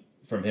seen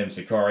from him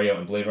Sicario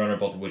and Blade Runner,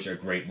 both of which are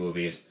great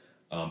movies.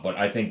 But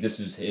I think this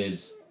is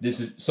his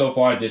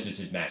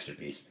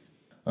masterpiece.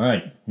 All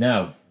right,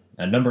 now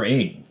at number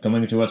 8,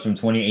 coming to us from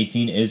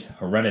 2018 is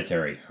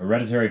Hereditary.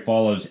 Hereditary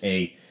follows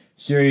a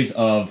series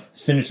of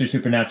sinister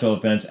supernatural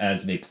events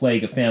as they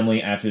plague a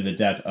family after the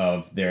death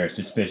of their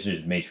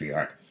suspicious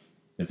matriarch.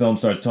 The film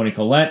stars Toni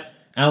Collette,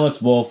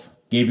 Alex Wolff,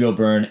 Gabriel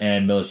Byrne,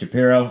 and Mila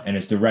Shapiro, and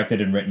is directed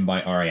and written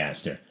by Ari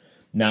Aster.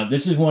 Now,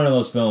 this is one of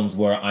those films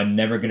where I'm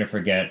never going to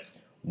forget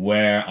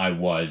where I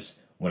was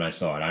when I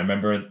saw it. I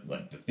remember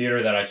the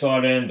theater that I saw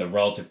it in, the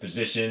relative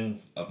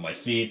position of my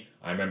seat.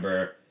 I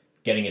remember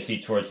getting a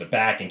seat towards the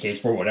back in case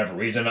for whatever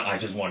reason I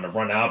just wanted to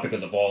run out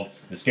because of all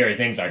the scary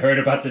things I heard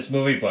about this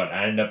movie, but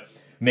I ended up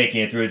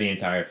making it through the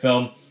entire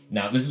film.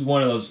 Now, this is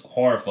one of those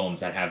horror films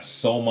that have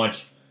so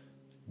much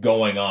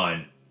going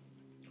on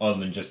other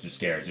than just the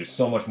scares. There's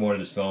so much more to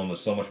this film.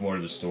 There's so much more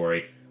to the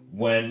story.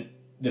 When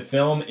the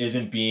film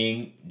isn't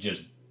being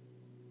just,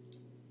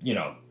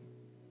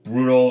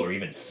 brutal or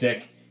even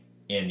sick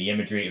in the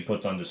imagery it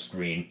puts on the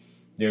screen,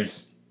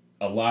 there's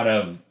a lot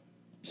of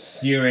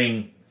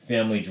searing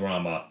family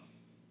drama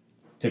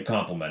to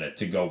complement it,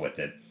 to go with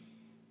it.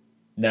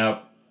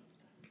 Now,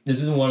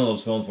 this isn't one of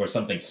those films where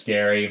something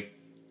scary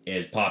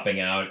is popping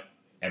out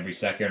every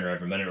second or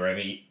every minute or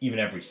even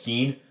every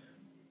scene.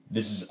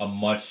 This is a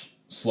much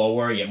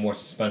slower yet more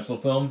suspenseful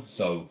film,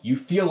 so you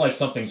feel like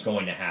something's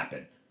going to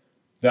happen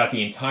throughout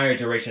the entire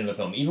duration of the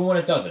film, even when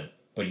it doesn't.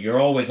 But you're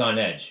always on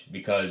edge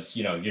because,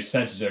 your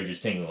senses are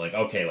just tingling.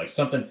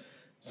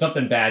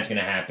 Something bad's going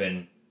to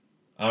happen.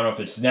 I don't know if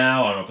it's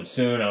now, I don't know if it's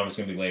soon, I don't know if it's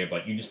going to be later,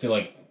 but you just feel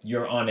like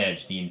you're on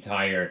edge the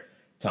entire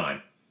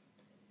time.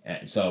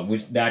 And so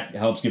that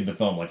helps give the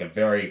film a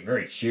very,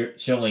 very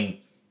chilling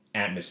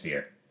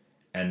atmosphere.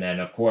 And then,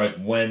 of course,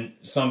 when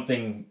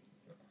something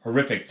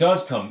horrific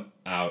does pop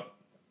out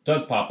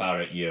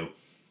at you,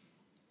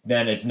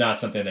 then it's not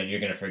something that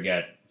you're going to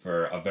forget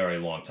for a very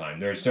long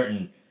time. There are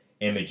certain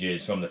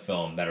images from the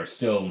film that are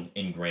still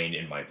ingrained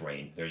in my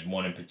brain. There's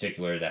one in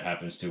particular that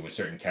happens to a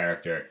certain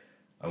character.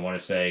 I want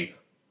to say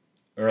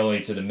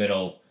early to the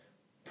middle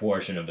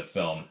portion of the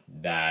film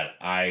that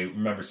I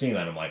remember seeing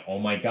that. I'm like, oh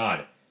my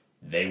god,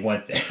 they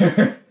went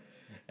there.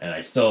 And I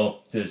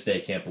still, to this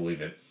day, can't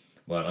believe it.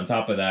 But on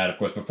top of that, of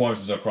course,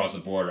 performances across the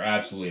board are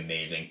absolutely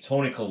amazing.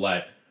 Toni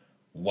Collette,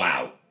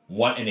 wow,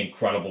 what an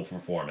incredible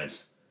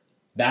performance.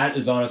 That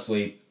is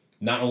honestly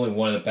not only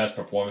one of the best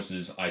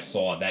performances I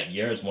saw that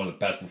year, it's one of the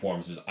best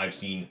performances I've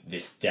seen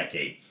this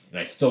decade. And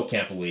I still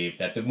can't believe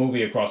that the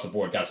movie across the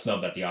board got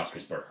snubbed at the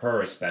Oscars, but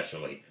her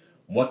especially.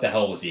 What the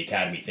hell was the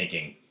Academy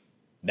thinking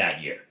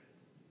that year?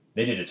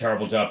 They did a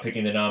terrible job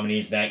picking the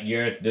nominees that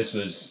year. This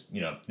was,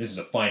 this is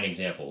a fine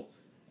example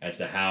as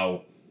to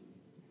how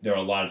there are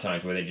a lot of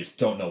times where they just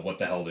don't know what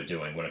the hell they're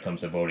doing when it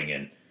comes to voting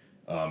in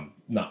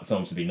not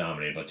films to be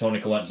nominated. But Toni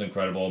Collette is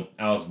incredible.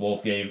 Alex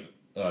Wolff gave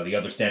the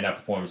other standout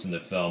performance in the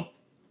film.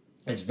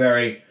 It's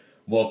very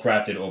well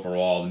crafted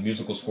overall. The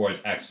musical score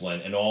is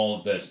excellent, and all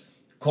of this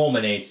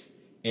culminates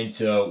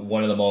into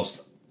one of the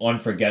most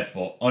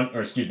unforgettable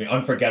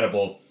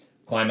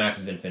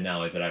climaxes and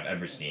finales that I've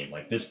ever seen.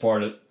 Like, this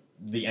part of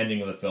the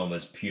ending of the film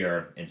is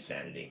pure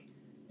insanity,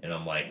 and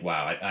I'm like,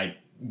 wow, I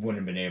wouldn't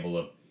have been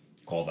able to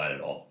call that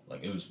at all.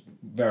 Like, it was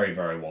very,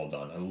 very well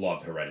done. I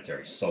loved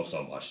Hereditary so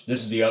much.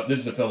 This is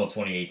the film of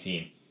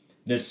 2018.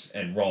 This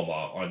and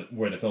Roma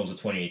were the films of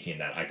 2018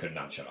 that I could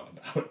not shut up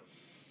about.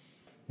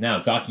 Now,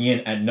 docking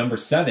in at number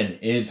 7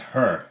 is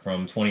Her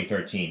from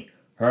 2013.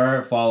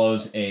 Her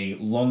follows a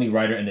lonely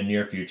writer in the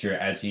near future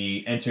as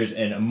he enters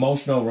an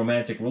emotional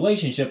romantic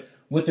relationship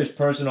with his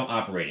personal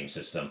operating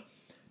system.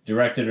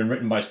 Directed and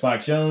written by Spike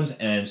Jonze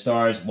and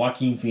stars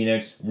Joaquin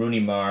Phoenix, Rooney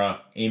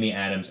Mara, Amy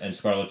Adams, and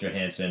Scarlett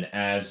Johansson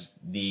as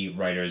the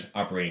writer's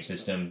operating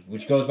system,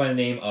 which goes by the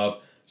name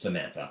of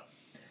Samantha.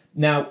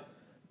 Now,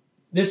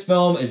 this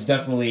film is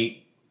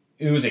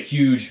it was a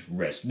huge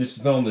risk. This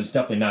film is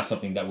definitely not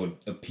something that would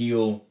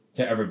appeal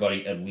to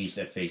everybody, at least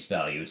at face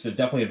value. It's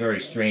definitely a very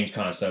strange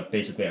concept,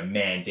 basically a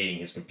man dating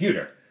his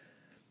computer.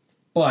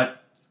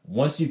 But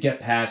once you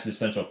get past the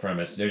central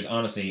premise, there's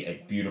honestly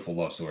a beautiful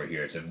love story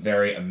here. It's a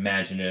very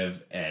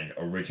imaginative and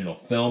original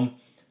film.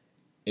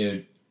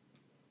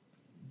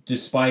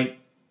 Despite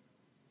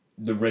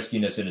the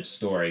riskiness in its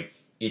story,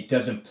 it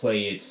doesn't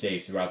play it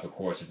safe throughout the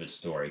course of its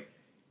story.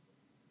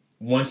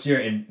 Once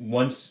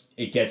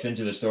it gets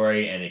into the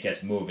story and it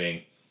gets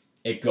moving,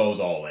 it goes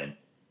all in.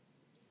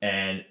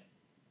 And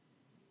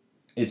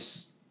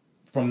it's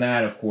from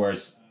that, of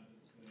course,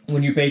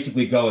 when you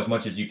basically go as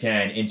much as you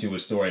can into a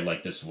story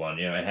like this one,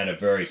 it had a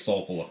very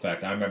soulful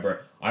effect. I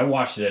remember I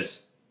watched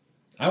this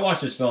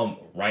film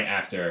right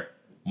after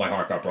my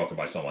heart got broken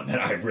by someone that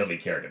I really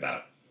cared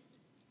about.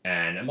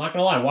 And I'm not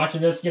gonna lie,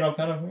 watching this, kind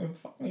of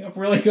fucked me up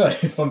really good,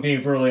 if I'm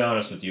being brutally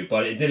honest with you.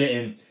 But it did it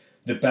in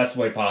the best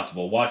way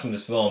possible. Watching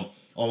this film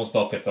almost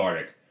felt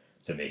cathartic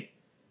to me.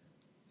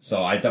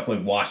 So I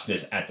definitely watched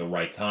this at the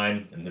right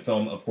time. And the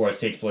film, of course,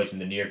 takes place in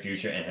the near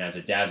future and has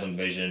a dazzling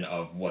vision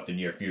of what the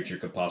near future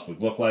could possibly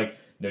look like.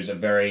 There's a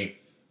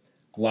very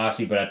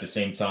glossy, but at the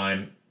same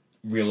time,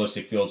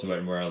 realistic feel to it.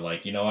 And where I'm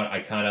like, you know what? I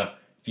kind of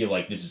feel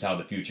like this is how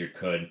the future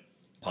could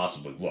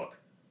possibly look.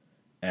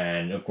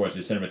 And, of course,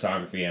 the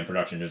cinematography and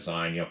production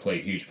design, play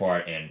a huge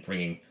part in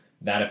bringing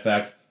that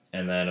effect.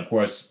 And then, of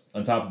course,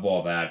 on top of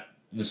all that,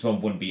 this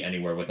film wouldn't be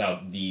anywhere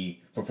without the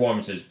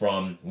performances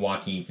from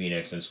Joaquin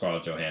Phoenix and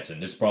Scarlett Johansson.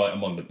 This is probably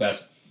among the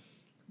best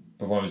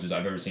performances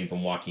I've ever seen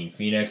from Joaquin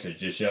Phoenix. I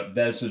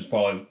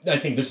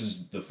think this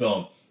is the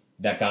film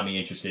that got me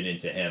interested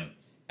into him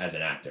as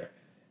an actor.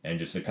 And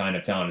just the kind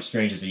of talent, as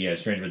strange of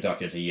a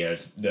duck as he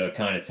is, the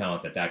kind of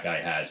talent that guy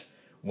has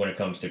when it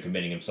comes to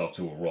committing himself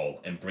to a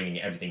role and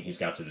bringing everything he's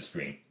got to the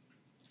screen.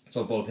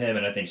 So both him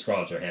and I think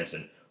Scarlett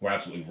Johansson were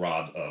absolutely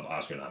robbed of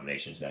Oscar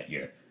nominations that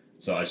year.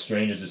 So as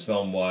strange as this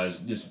film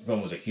was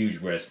a huge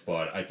risk,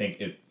 but I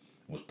think it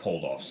was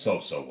pulled off so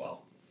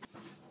well.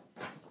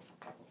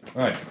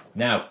 All right,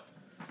 now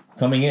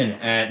coming in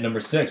at number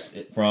 6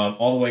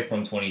 all the way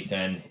from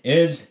 2010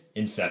 is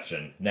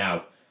Inception.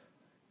 Now,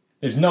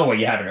 there's no way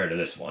you haven't heard of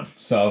this one.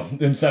 So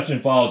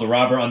Inception follows a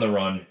robber on the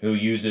run who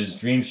uses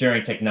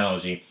dream-sharing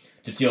technology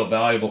to steal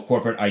valuable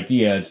corporate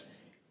ideas,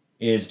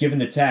 is given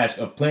the task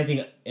of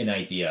planting an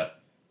idea.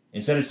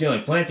 Instead of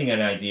stealing, planting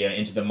an idea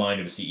into the mind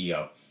of a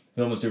CEO. The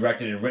film was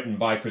directed and written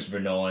by Christopher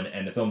Nolan,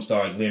 and the film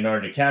stars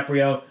Leonardo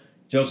DiCaprio,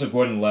 Joseph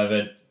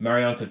Gordon-Levitt,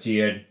 Marion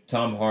Cotillard,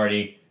 Tom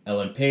Hardy,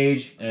 Ellen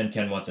Page, and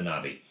Ken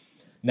Watanabe.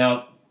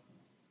 Now,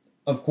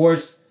 of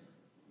course,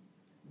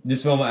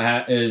 this film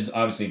is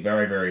obviously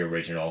very, very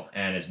original,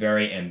 and it's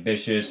very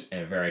ambitious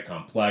and very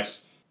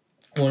complex.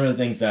 One of the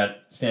things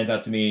that stands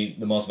out to me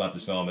the most about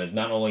this film is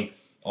not only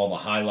all the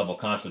high-level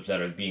concepts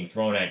that are being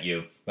thrown at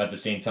you, but at the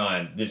same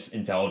time, this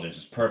intelligence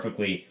is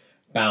perfectly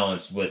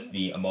balanced with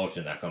the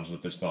emotion that comes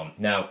with this film.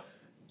 Now,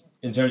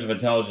 in terms of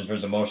intelligence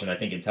versus emotion, I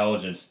think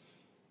intelligence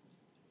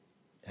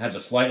has a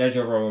slight edge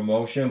over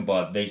emotion,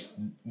 but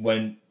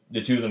when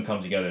the two of them come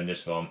together in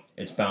this film,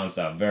 it's balanced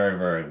out very,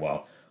 very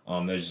well.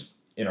 There's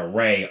an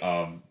array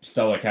of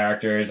stellar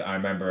characters. I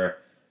remember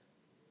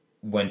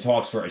when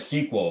talks for a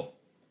sequel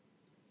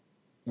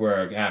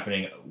were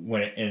happening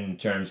in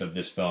terms of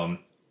this film,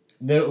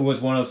 there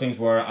was one of those things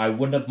where I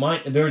wouldn't have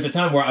mind. There was a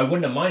time where I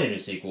wouldn't have minded a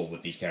sequel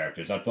with these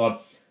characters. I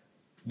thought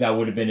that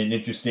would have been an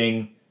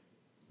interesting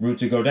route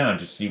to go down,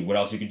 just see what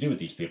else you could do with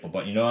these people.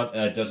 But you know what?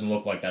 It doesn't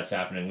look like that's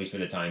happening, at least for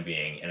the time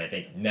being. And I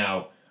think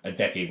now, a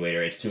decade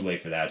later, it's too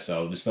late for that.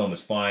 So this film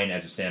is fine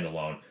as a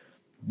standalone.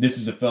 This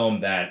is a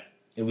film that,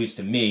 at least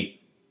to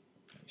me,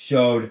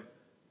 showed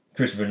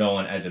Christopher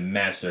Nolan as a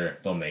master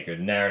filmmaker.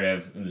 The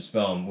narrative of this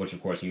film, which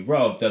of course he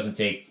wrote, doesn't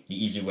take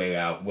the easy way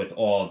out with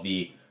all of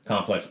the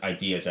complex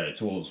ideas that it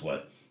tools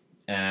with.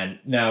 And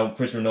now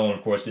Christopher Nolan,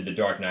 of course, did The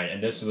Dark Knight,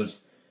 and this was,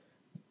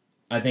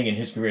 I think in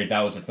his career,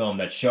 that was a film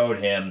that showed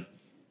him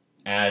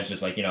as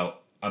just like,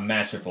 a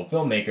masterful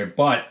filmmaker,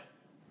 but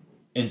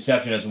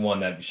Inception is the one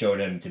that showed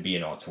him to be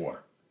an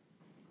auteur.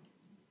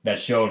 That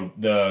showed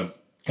the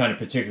kind of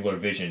particular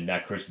vision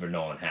that Christopher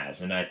Nolan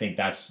has. And I think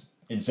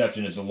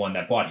Inception is the one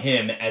that brought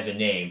him as a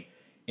name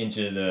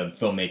into the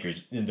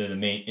filmmakers,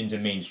 into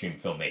mainstream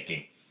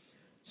filmmaking.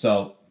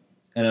 So,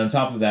 and on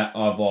top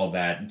of all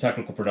that,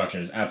 technical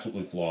production is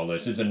absolutely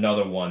flawless. This is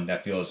another one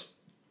that feels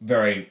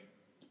very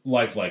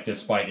lifelike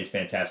despite its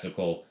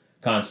fantastical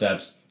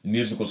concepts. The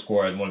musical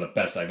score is one of the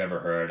best I've ever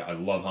heard. I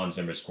love Hans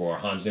Zimmer's score.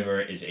 Hans Zimmer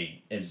is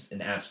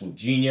an absolute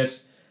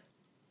genius.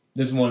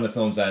 This is one of the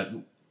films that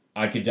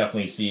I could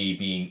definitely see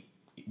being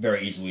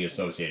very easily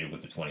associated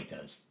with the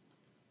 2010s.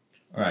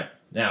 All right,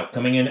 now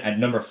coming in at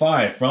number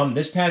 5 from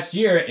this past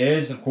year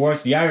is, of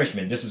course, The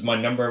Irishman. This is my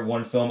number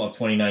 1 film of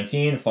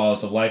 2019. It follows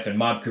the life and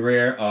mob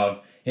career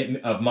of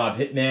mob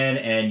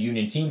hitman and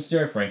union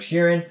teamster Frank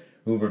Sheeran,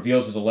 who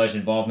reveals his alleged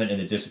involvement in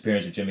the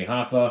disappearance of Jimmy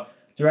Hoffa.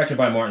 Directed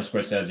by Martin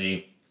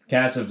Scorsese.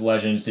 Cast of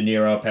legends De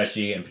Niro,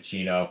 Pesci, and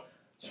Pacino.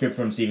 Script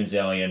from Steven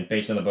Zaillian,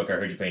 based on the book I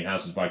Heard You Paint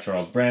Houses by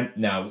Charles Brandt.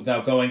 Now,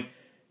 without going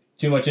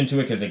too much into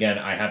it, because again,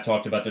 I have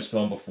talked about this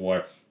film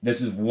before, this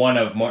is one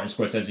of Martin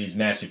Scorsese's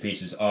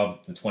masterpieces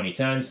of the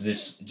 2010s.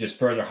 This just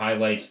further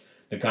highlights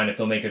the kind of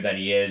filmmaker that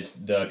he is,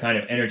 the kind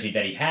of energy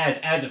that he has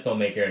as a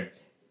filmmaker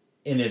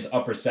in his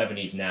upper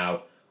 70s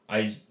now.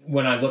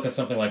 When I look at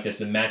something like this,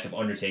 the massive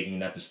undertaking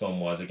that this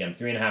film was, again,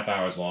 3.5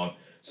 hours long,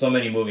 so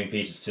many moving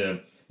pieces to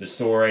the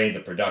story,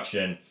 the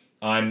production.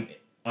 I'm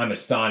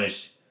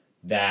astonished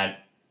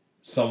that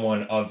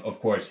someone of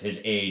course, his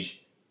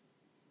age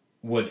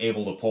was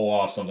able to pull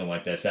off something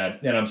like this.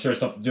 And I'm sure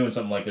doing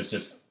something like this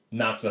just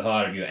knocks the hell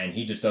out of you, and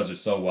he just does it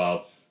so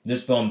well.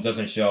 This film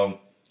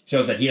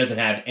shows that he doesn't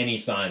have any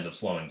signs of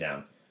slowing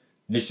down.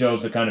 This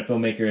shows the kind of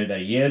filmmaker that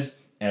he is,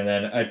 and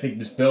then I think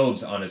this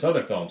builds on his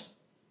other films.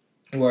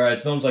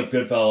 Whereas films like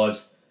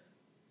Goodfellas,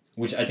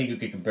 which I think you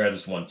could compare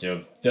this one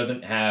to,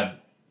 doesn't have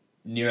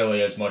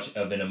nearly as much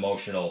of an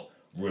emotional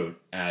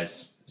route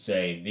as,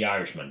 say, The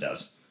Irishman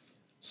does.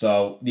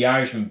 So The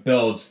Irishman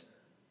builds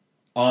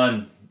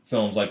on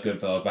films like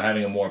Goodfellas by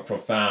having a more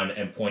profound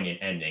and poignant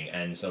ending,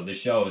 and so this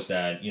shows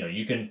that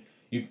you can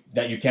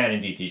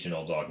indeed teach an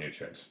old dog new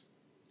tricks.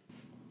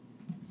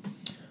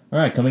 All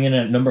right, coming in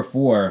at number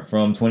 4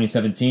 from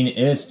 2017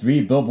 is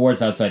 3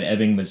 Billboards Outside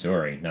Ebbing,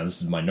 Missouri. Now,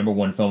 this is my number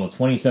 1 film of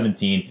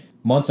 2017.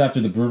 Months after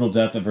the brutal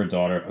death of her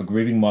daughter, a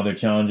grieving mother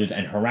challenges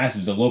and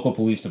harasses the local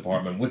police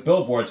department with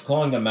billboards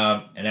calling them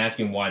out and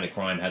asking why the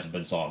crime hasn't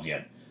been solved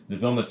yet. The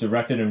film is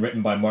directed and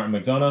written by Martin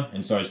McDonagh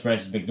and stars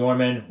Frances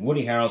McDormand,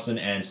 Woody Harrelson,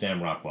 and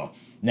Sam Rockwell.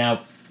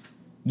 Now,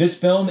 this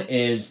film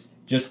is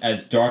just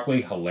as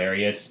darkly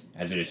hilarious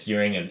as it is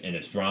searing in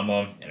its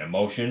drama and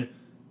emotion.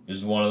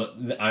 This is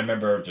I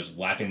remember just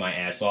laughing my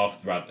ass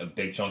off throughout a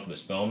big chunk of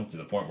this film to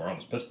the point where I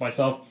almost pissed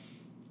myself.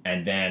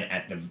 And then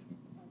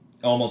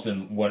almost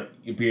in what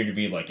appeared to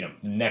be like, the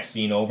next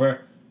scene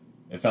over,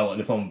 the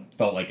film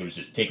felt like it was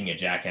just taking a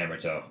jackhammer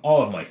to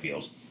all of my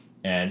feels.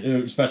 And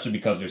especially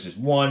because there's this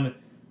one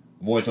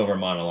voiceover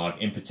monologue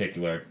in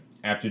particular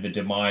after the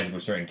demise of a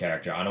certain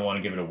character. I don't want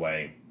to give it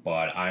away,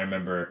 but I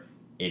remember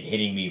it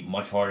hitting me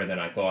much harder than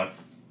I thought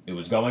it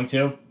was going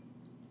to.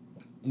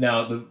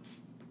 Now,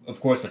 of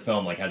course, the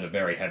film has a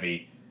very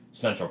heavy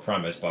central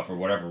premise, but for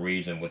whatever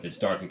reason, with its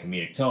dark and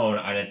comedic tone,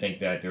 I didn't think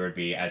that there would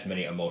be as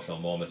many emotional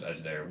moments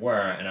as there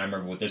were. And I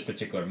remember with this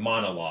particular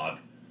monologue,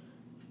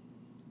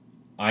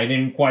 I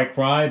didn't quite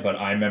cry, but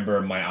I remember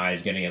my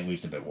eyes getting at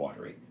least a bit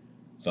watery.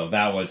 So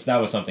that was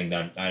something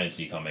that I didn't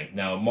see coming.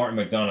 Now, Martin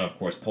McDonagh, of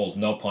course, pulls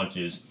no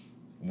punches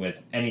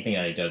with anything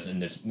that he does in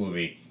this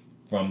movie,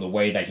 from the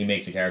way that he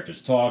makes the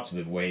characters talk to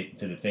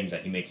the things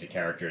that he makes the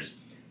characters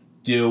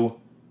do.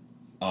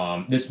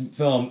 This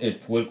film is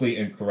politically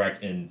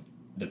incorrect in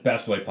the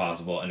best way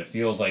possible, and it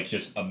feels like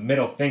just a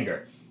middle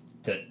finger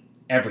to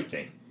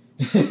everything,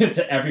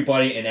 to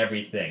everybody and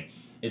everything.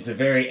 It's a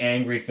very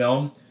angry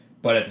film,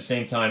 but at the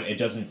same time, it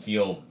doesn't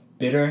feel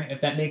bitter, if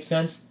that makes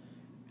sense,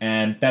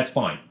 and that's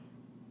fine.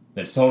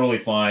 That's totally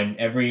fine.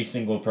 Every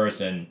single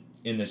person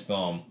in this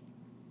film,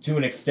 to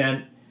an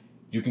extent,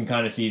 you can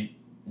kind of see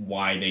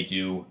why they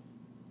do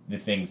the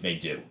things they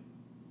do,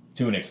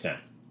 to an extent.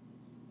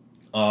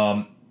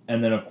 And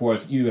then, of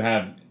course, you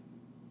have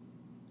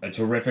a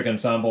terrific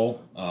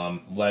ensemble,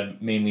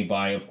 led mainly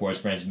by, of course,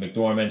 Frances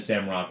McDormand,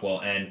 Sam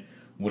Rockwell, and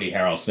Woody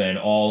Harrelson.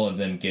 All of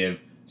them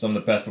give some of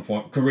the best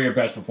career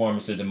best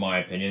performances in my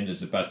opinion. This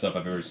is the best stuff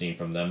I've ever seen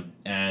from them.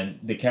 And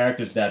the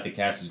characters that the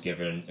cast is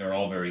given are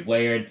all very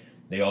layered.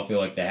 They all feel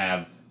like they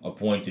have a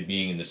point to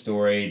being in the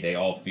story. They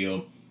all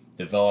feel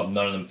developed.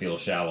 None of them feel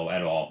shallow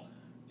at all.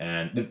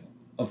 And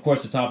of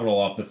course, to top it all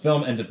off, the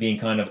film ends up being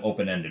kind of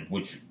open-ended,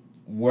 which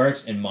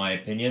works in my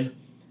opinion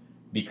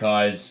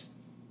because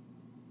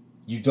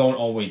you don't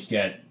always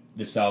get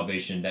the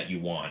salvation that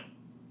you want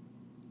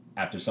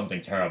after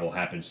something terrible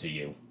happens to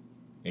you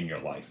in your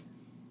life.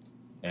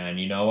 And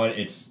you know what?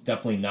 It's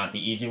definitely not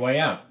the easy way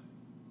out,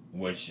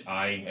 which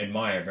I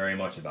admire very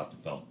much about the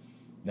film.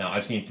 Now,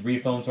 I've seen 3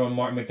 films from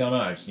Martin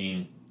McDonagh. I've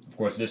seen, of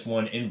course, this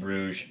one, In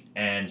Bruges,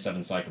 and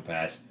Seven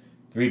Psychopaths.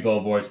 3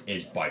 Billboards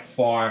is by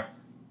far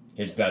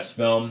his best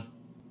film.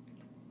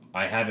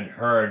 I haven't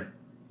heard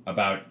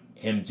about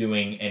him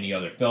doing any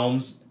other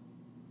films,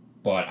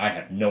 but I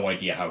have no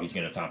idea how he's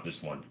going to top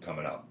this one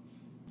coming up.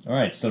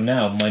 Alright, so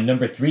now my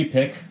number 3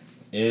 pick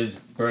is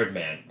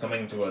Birdman,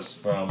 coming to us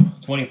from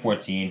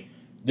 2014.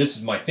 This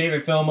is my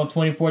favorite film of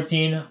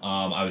 2014.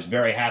 I was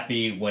very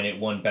happy when it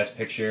won Best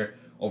Picture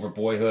over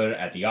Boyhood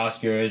at the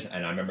Oscars,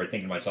 and I remember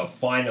thinking to myself,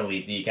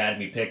 finally, the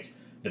Academy picked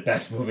the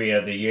best movie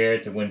of the year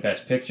to win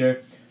Best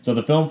Picture. So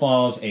the film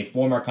follows a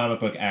former comic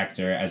book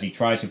actor as he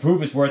tries to prove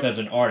his worth as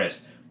an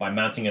artist by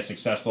mounting a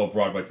successful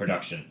Broadway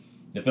production.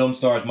 The film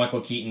stars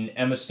Michael Keaton,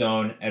 Emma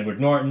Stone, Edward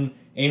Norton,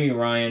 Amy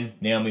Ryan,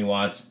 Naomi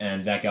Watts,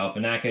 and Zach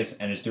Galifianakis,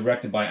 and is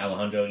directed by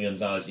Alejandro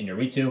González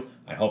Iñárritu.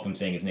 I hope I'm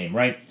saying his name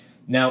right.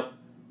 Now,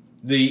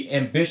 the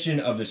ambition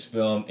of this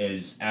film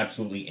is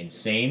absolutely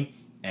insane,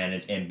 and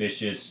it's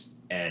ambitious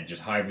and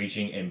just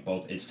high-reaching in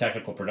both its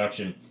technical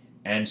production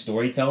and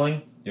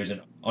storytelling. There's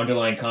an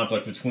underlying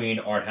conflict between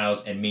art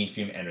house and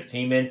mainstream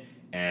entertainment,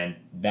 and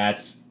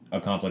that's a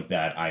conflict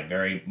that I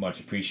very much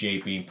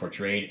appreciate being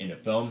portrayed in a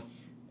film.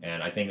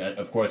 And I think that,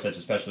 of course, that's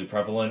especially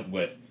prevalent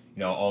with,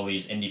 you know, all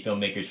these indie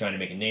filmmakers trying to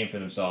make a name for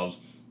themselves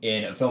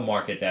in a film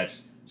market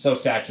that's so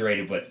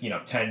saturated with, you know,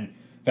 10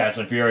 Fast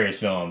and Furious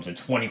films and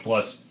 20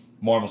 plus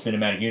Marvel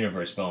Cinematic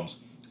Universe films.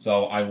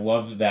 So I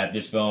love that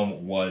this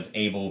film was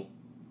able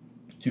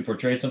to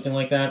portray something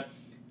like that.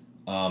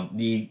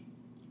 The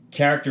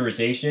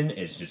characterization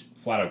is just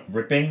flat out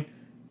gripping.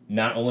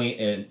 Not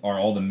only are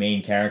all the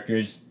main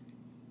characters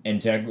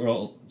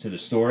integral to the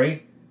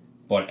story,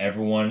 but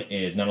everyone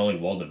is not only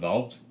well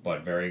developed,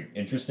 but very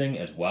interesting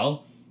as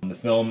well. The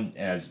film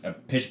has a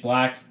pitch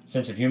black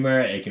sense of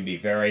humor. It can be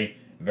very,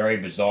 very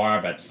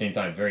bizarre, but at the same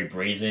time very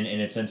brazen in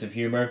its sense of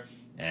humor.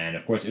 And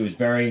of course, it was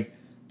very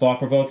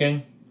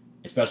thought-provoking,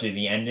 especially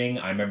the ending.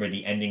 I remember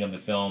the ending of the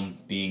film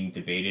being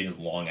debated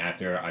long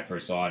after I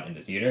first saw it in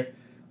the theater.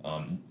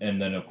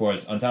 And then, of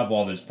course, on top of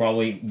all this,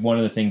 probably one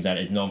of the things that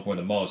it's known for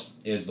the most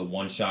is the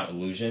one-shot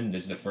illusion.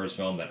 This is the first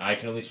film that I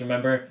can at least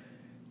remember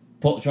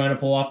trying to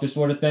pull off this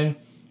sort of thing.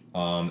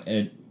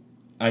 And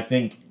I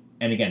think,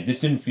 and again, this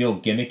didn't feel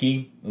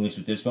gimmicky, at least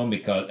with this film,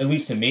 because, at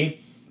least to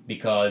me,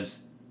 because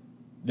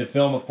the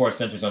film, of course,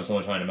 centers on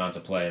someone trying to mount a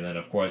play, and then,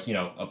 of course, you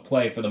know, a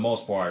play, for the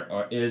most part,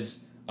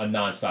 is a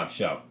non-stop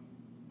show.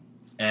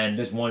 And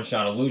this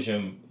one-shot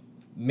illusion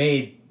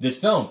made this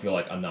film feel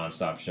like a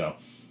non-stop show.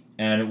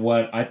 And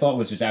what I thought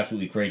was just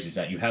absolutely crazy is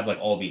that you have, like,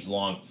 all these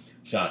long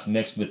shots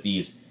mixed with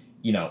these,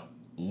 you know,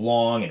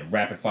 long and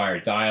rapid-fire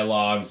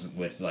dialogues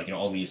with, like, you know,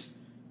 all these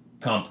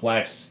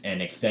complex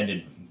and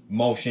extended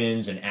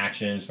motions and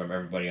actions from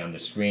everybody on the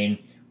screen,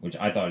 which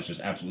I thought was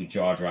just absolutely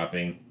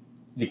jaw-dropping.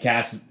 The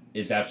cast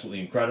is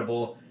absolutely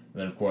incredible.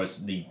 And then, of course,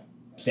 the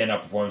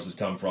standout performances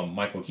come from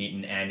Michael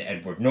Keaton and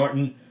Edward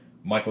Norton.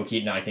 Michael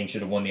Keaton, I think,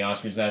 should have won the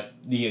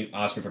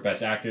Oscar for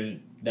Best Actor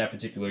that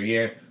particular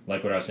year,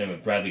 like what I was saying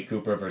with Bradley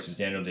Cooper versus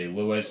Daniel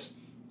Day-Lewis.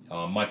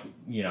 Mike,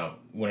 you know,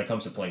 when it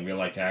comes to playing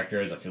real-life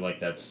characters, I feel like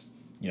that's,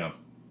 you know,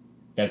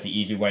 that's the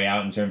easy way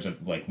out in terms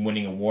of, like,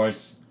 winning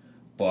awards.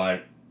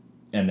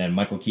 And then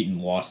Michael Keaton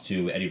lost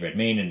to Eddie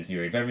Redmayne in The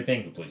Theory of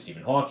Everything, who played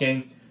Stephen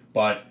Hawking.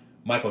 But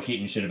Michael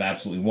Keaton should have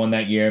absolutely won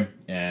that year.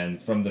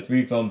 And from the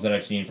 3 films that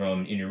I've seen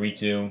from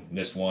Iñárritu,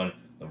 this one,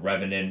 The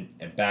Revenant,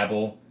 and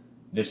Babel,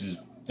 this is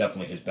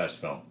definitely his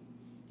best film.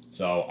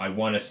 So I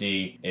want to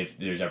see if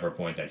there's ever a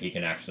point that he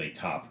can actually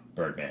top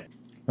Birdman.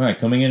 All right,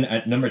 coming in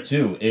at number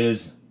 2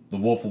 is The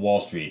Wolf of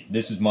Wall Street.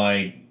 This is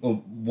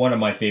one of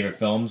my favorite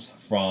films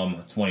from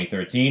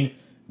 2013.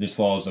 This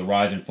follows the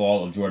rise and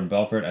fall of Jordan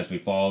Belfort as we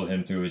follow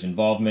him through his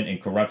involvement in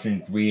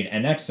corruption, greed,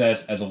 and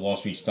excess as a Wall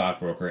Street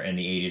stockbroker in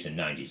the 80s and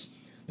 90s.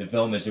 The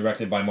film is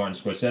directed by Martin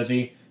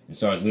Scorsese and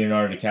stars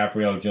Leonardo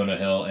DiCaprio, Jonah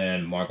Hill,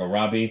 and Margot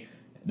Robbie.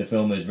 The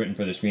film is written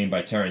for the screen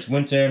by Terrence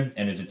Winter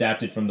and is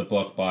adapted from the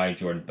book by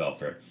Jordan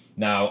Belfort.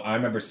 Now, I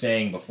remember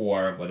saying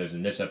before, whether it's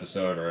in this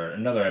episode or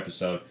another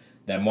episode,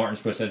 that Martin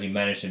Scorsese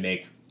managed to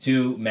make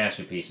 2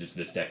 masterpieces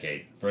this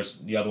decade.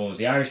 First, the other one was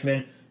The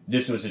Irishman.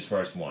 This was his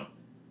first one.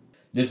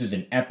 This is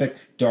an epic,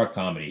 dark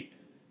comedy,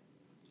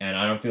 and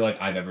I don't feel like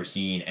I've ever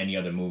seen any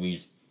other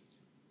movies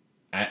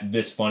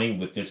this funny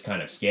with this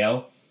kind of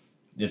scale.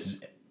 This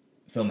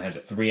film has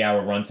a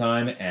 3-hour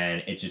runtime,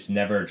 and it just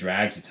never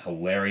drags. It's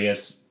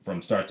hilarious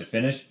from start to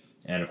finish,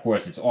 and of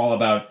course, it's all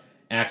about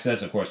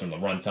access, of course, from the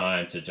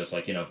runtime to just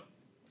like,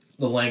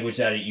 the language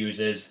that it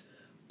uses.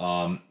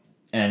 And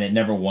it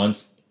never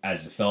once,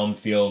 as the film,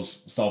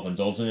 feels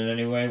self-indulgent in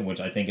any way, which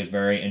I think is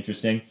very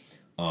interesting.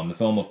 The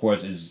film, of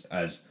course, is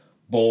as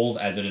bold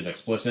as it is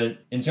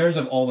explicit. In terms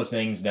of all the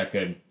things that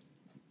could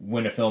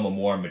win a film a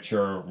more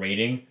mature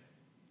rating,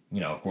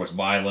 of course,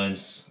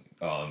 violence,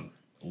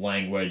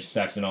 language,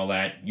 sex, and all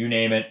that, you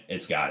name it,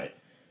 it's got it.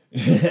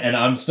 And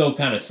I'm still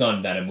kind of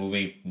stunned that a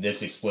movie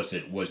this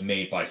explicit was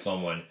made by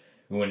someone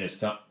who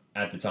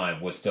at the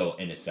time was still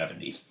in his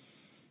 70s.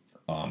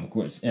 Of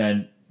course,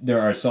 and there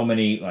are so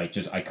many like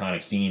just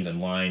iconic scenes and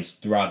lines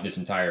throughout this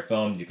entire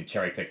film. You could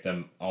cherry pick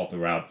them all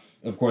throughout.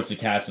 Of course, the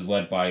cast is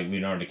led by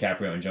Leonardo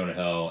DiCaprio and Jonah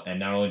Hill, and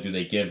not only do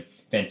they give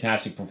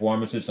fantastic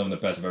performances, some of the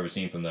best I've ever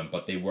seen from them,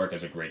 but they work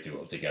as a great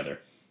duo together.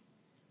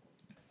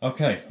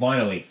 Okay,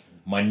 finally,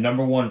 my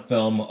number one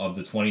film of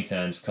the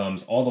 2010s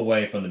comes all the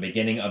way from the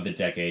beginning of the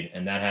decade,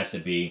 and that has to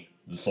be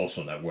The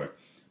Social Network.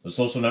 The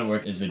Social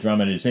Network is the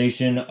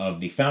dramatization of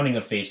the founding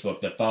of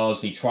Facebook that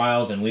follows the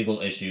trials and legal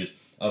issues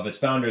of its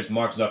founders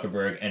Mark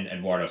Zuckerberg and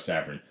Eduardo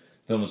Saverin.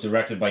 The film was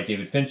directed by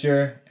David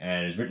Fincher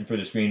and is written for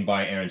the screen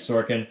by Aaron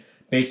Sorkin,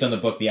 based on the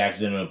book The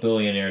Accidental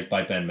Billionaires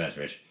by Ben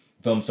Mesrich.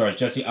 The film stars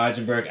Jesse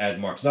Eisenberg as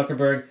Mark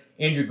Zuckerberg,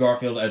 Andrew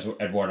Garfield as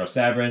Eduardo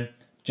Saverin,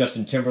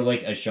 Justin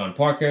Timberlake as Sean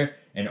Parker,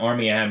 and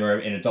Armie Hammer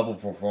in a double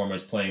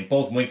performance playing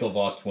both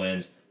Winklevoss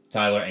twins,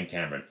 Tyler and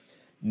Cameron.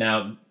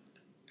 Now,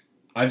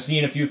 I've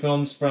seen a few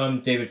films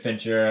from David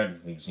Fincher.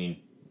 We've seen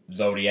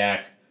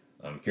Zodiac,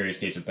 Curious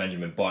Case of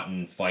Benjamin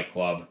Button, Fight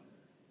Club,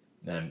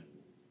 and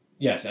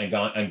yes, and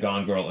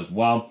Gone Girl as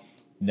well.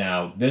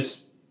 Now,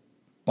 this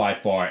by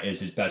far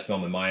is his best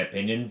film in my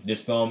opinion.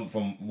 This film,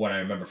 from what I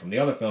remember from the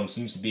other films,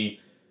 seems to be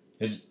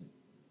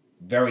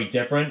very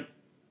different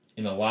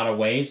in a lot of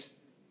ways,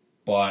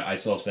 but I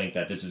still think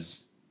that this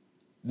is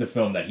the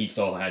film that he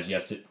still has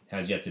yet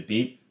to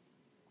beat.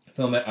 The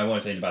film, I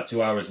want to say, is about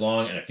 2 hours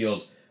long, and it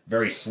feels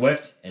very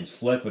swift and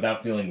slick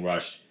without feeling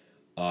rushed.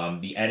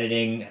 The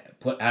editing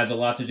has a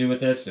lot to do with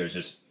this. There's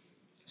just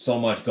so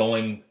much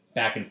going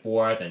back and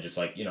forth, and just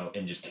like,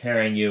 and just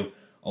carrying you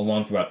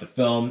along throughout the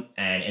film,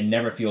 and it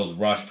never feels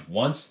rushed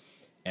once.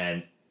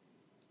 And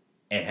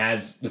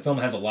the film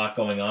has a lot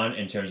going on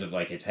in terms of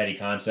like its heady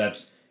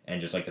concepts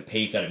and just like the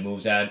pace that it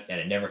moves at,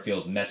 and it never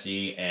feels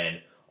messy and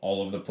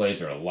all over the place.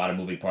 There are a lot of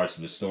moving parts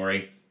to the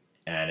story,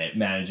 and it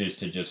manages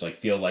to just like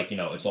feel like,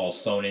 it's all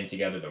sewn in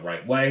together the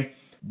right way.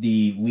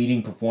 The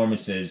leading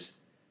performances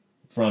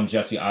from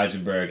Jesse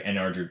Eisenberg and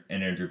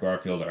Andrew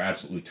Garfield are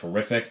absolutely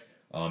terrific.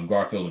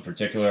 Garfield in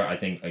particular, I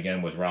think,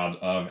 again, was robbed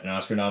of an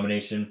Oscar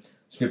nomination.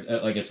 Script,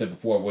 like I said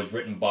before, was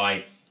written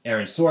by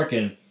Aaron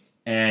Sorkin,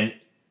 and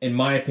in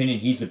my opinion,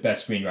 he's the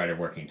best screenwriter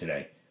working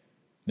today.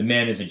 The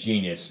man is a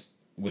genius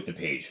with the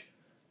page.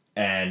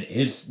 And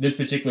this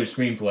particular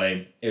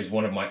screenplay is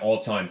one of my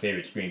all-time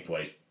favorite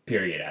screenplays,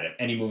 period, out of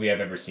any movie I've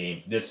ever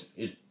seen. This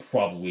is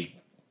probably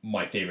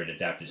my favorite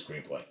adapted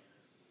screenplay.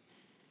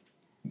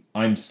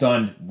 I'm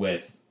stunned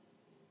with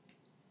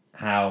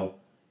how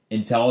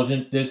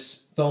intelligent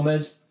this film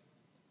is,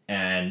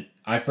 and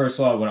I first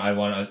saw it when I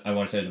want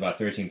to say I was about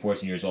 13,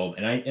 14 years old,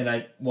 and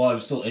I while I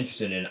was still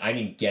interested in it, I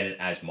didn't get it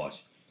as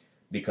much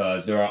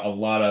because there are a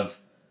lot of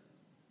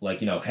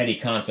heady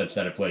concepts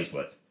that it plays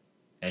with,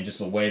 and just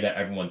the way that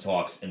everyone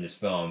talks in this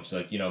film.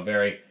 So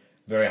very,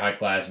 very high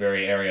class,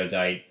 very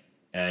erudite,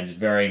 and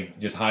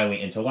just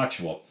highly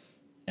intellectual.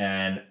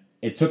 And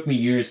it took me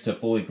years to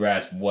fully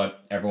grasp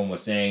what everyone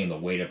was saying and the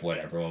weight of what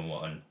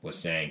everyone was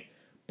saying.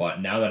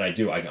 But now that I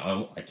do, I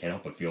can't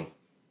help but feel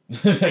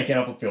I can't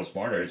help but feel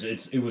smarter.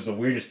 It was the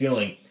weirdest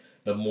feeling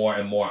the more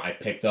and more I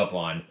picked up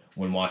on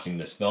when watching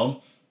this film.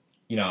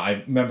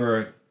 I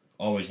remember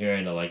always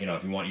hearing that,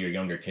 if you want your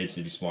younger kids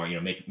to be smart,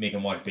 make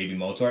them watch Baby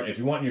Mozart. If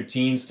you want your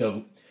mid-teens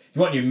to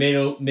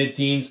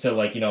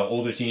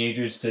older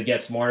teenagers to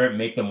get smarter,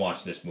 make them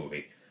watch this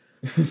movie.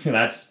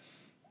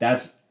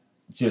 That's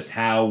just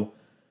how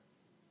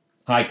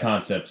high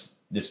concepts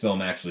this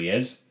film actually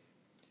is.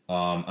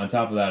 On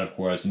top of that, of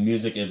course, the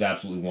music is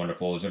absolutely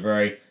wonderful. There's a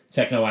very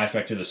techno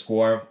aspect to the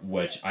score,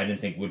 which I didn't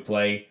think would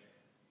play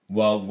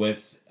well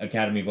with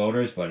Academy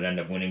voters, but it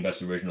ended up winning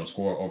Best Original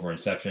Score over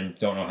Inception.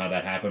 Don't know how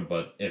that happened,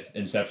 but if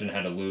Inception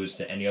had to lose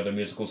to any other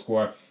musical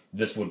score,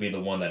 this would be the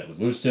one that it would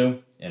lose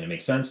to, and it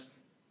makes sense.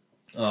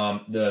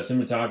 The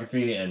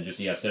cinematography and just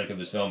the aesthetic of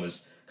this film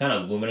is kind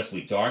of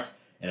luminously dark,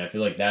 and I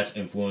feel like that's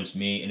influenced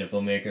me as a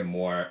filmmaker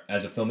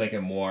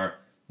more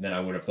than I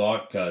would have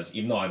thought, because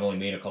even though I've only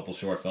made a couple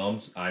short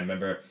films, I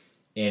remember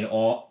in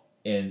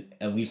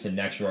at least the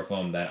next short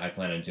film that I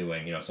plan on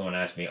doing, someone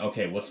asked me,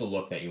 okay, what's the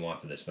look that you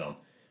want for this film?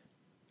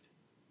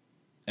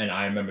 And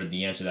I remember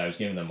the answer that I was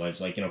giving them was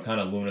kind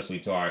of luminously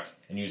dark,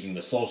 and using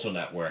The Social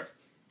Network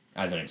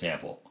as an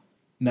example.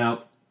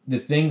 Now, the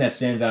thing that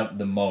stands out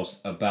the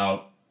most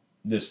about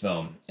this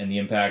film and the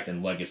impact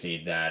and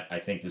legacy that I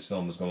think this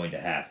film is going to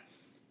have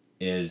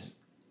is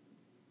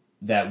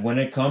that when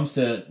it comes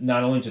to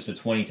not only just the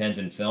 2010s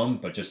in film,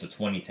 but just the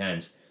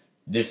 2010s,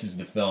 this is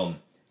the film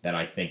that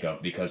I think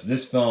of, because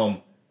this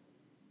film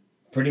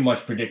pretty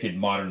much predicted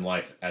modern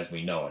life as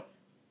we know it.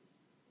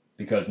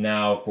 Because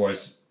now, of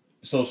course,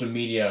 social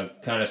media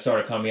kind of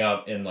started coming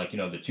out in like, the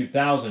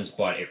 2000s,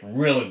 but it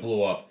really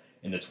blew up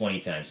in the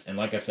 2010s. And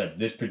like I said,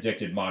 this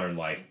predicted modern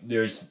life.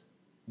 There's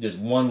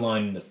one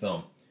line in the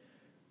film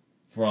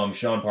from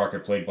Sean Parker,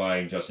 played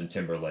by Justin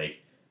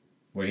Timberlake,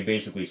 where he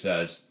basically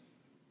says,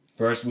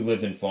 "First we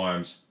lived in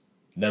farms,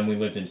 then we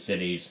lived in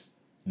cities,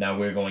 now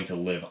we're going to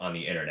live on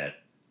the internet."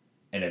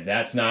 And if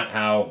that's not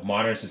how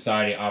modern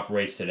society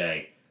operates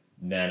today,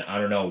 then I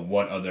don't know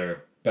what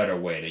other better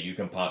way that you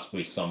can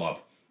possibly sum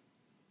up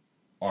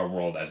our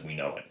world as we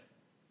know it.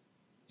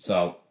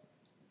 So,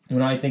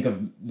 when I think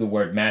of the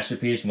word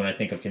masterpiece, when I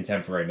think of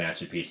contemporary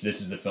masterpiece,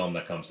 this is the film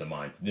that comes to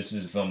mind. This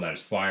is a film that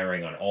is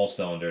firing on all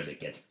cylinders. It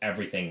gets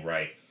everything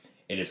right.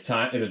 It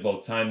is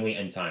both timely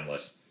and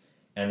timeless.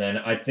 And then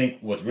I think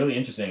what's really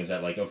interesting is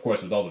that, like, of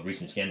course, with all the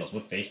recent scandals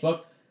with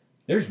Facebook,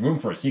 there's room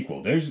for a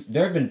sequel. There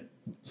have been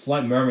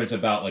slight murmurs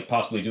about like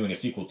possibly doing a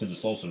sequel to The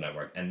Social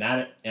Network, and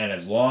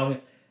as long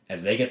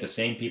as they get the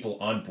same people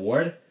on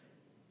board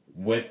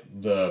with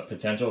the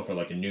potential for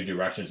like the new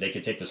directions they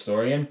could take the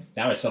story in,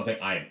 that is something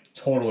I am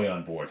totally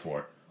on board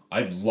for.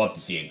 I'd love to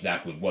see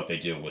exactly what they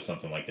do with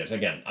something like this.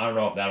 Again, I don't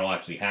know if that'll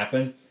actually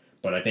happen,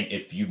 but I think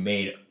if you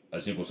made a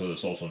sequel to The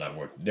Social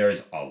Network,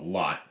 there's a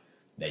lot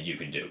that you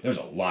can do. There's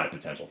a lot of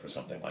potential for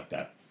something like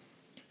that.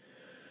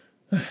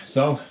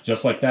 So,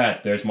 just like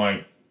that, there's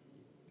my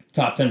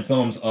top 10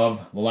 films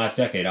of the last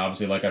decade.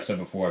 Obviously, like I said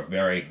before,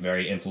 very,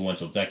 very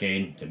influential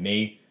decade to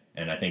me,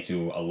 and I think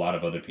to a lot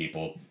of other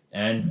people.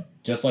 And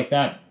just like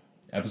that,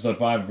 episode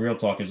 5 of Real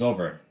Talk is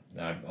over.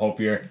 I hope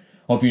you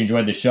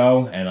enjoyed the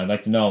show, and I'd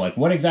like to know, like,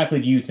 what exactly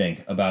do you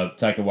think about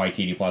Taika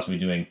Waititi possibly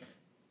doing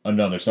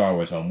another Star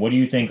Wars film? What do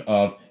you think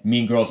of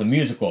Mean Girls, the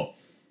musical,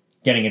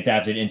 getting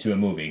adapted into a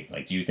movie?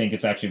 Like, do you think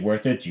it's actually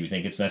worth it? Do you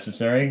think it's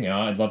necessary?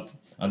 I'd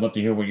love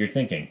to hear what you're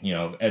thinking.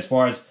 As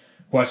far as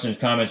questions,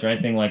 comments, or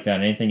anything like that,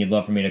 anything you'd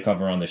love for me to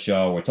cover on the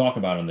show or talk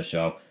about on the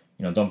show,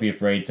 don't be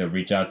afraid to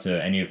reach out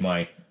to any of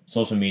my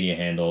social media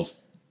handles.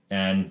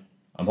 And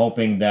I'm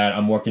hoping that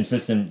I'm more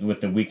consistent with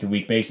the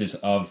week-to-week basis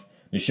of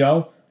the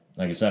show.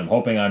 Like I said, I'm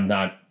hoping I'm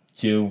not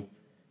too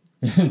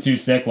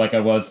sick like I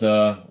was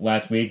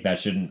last week. That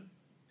shouldn't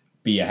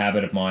be a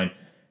habit of mine.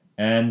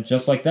 And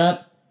just like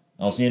that,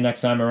 I'll see you next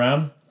time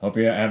around. Hope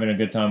you're having a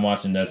good time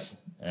watching this.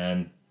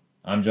 And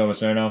I'm Joe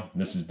Acierno.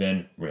 This has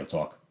been Real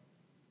Talk.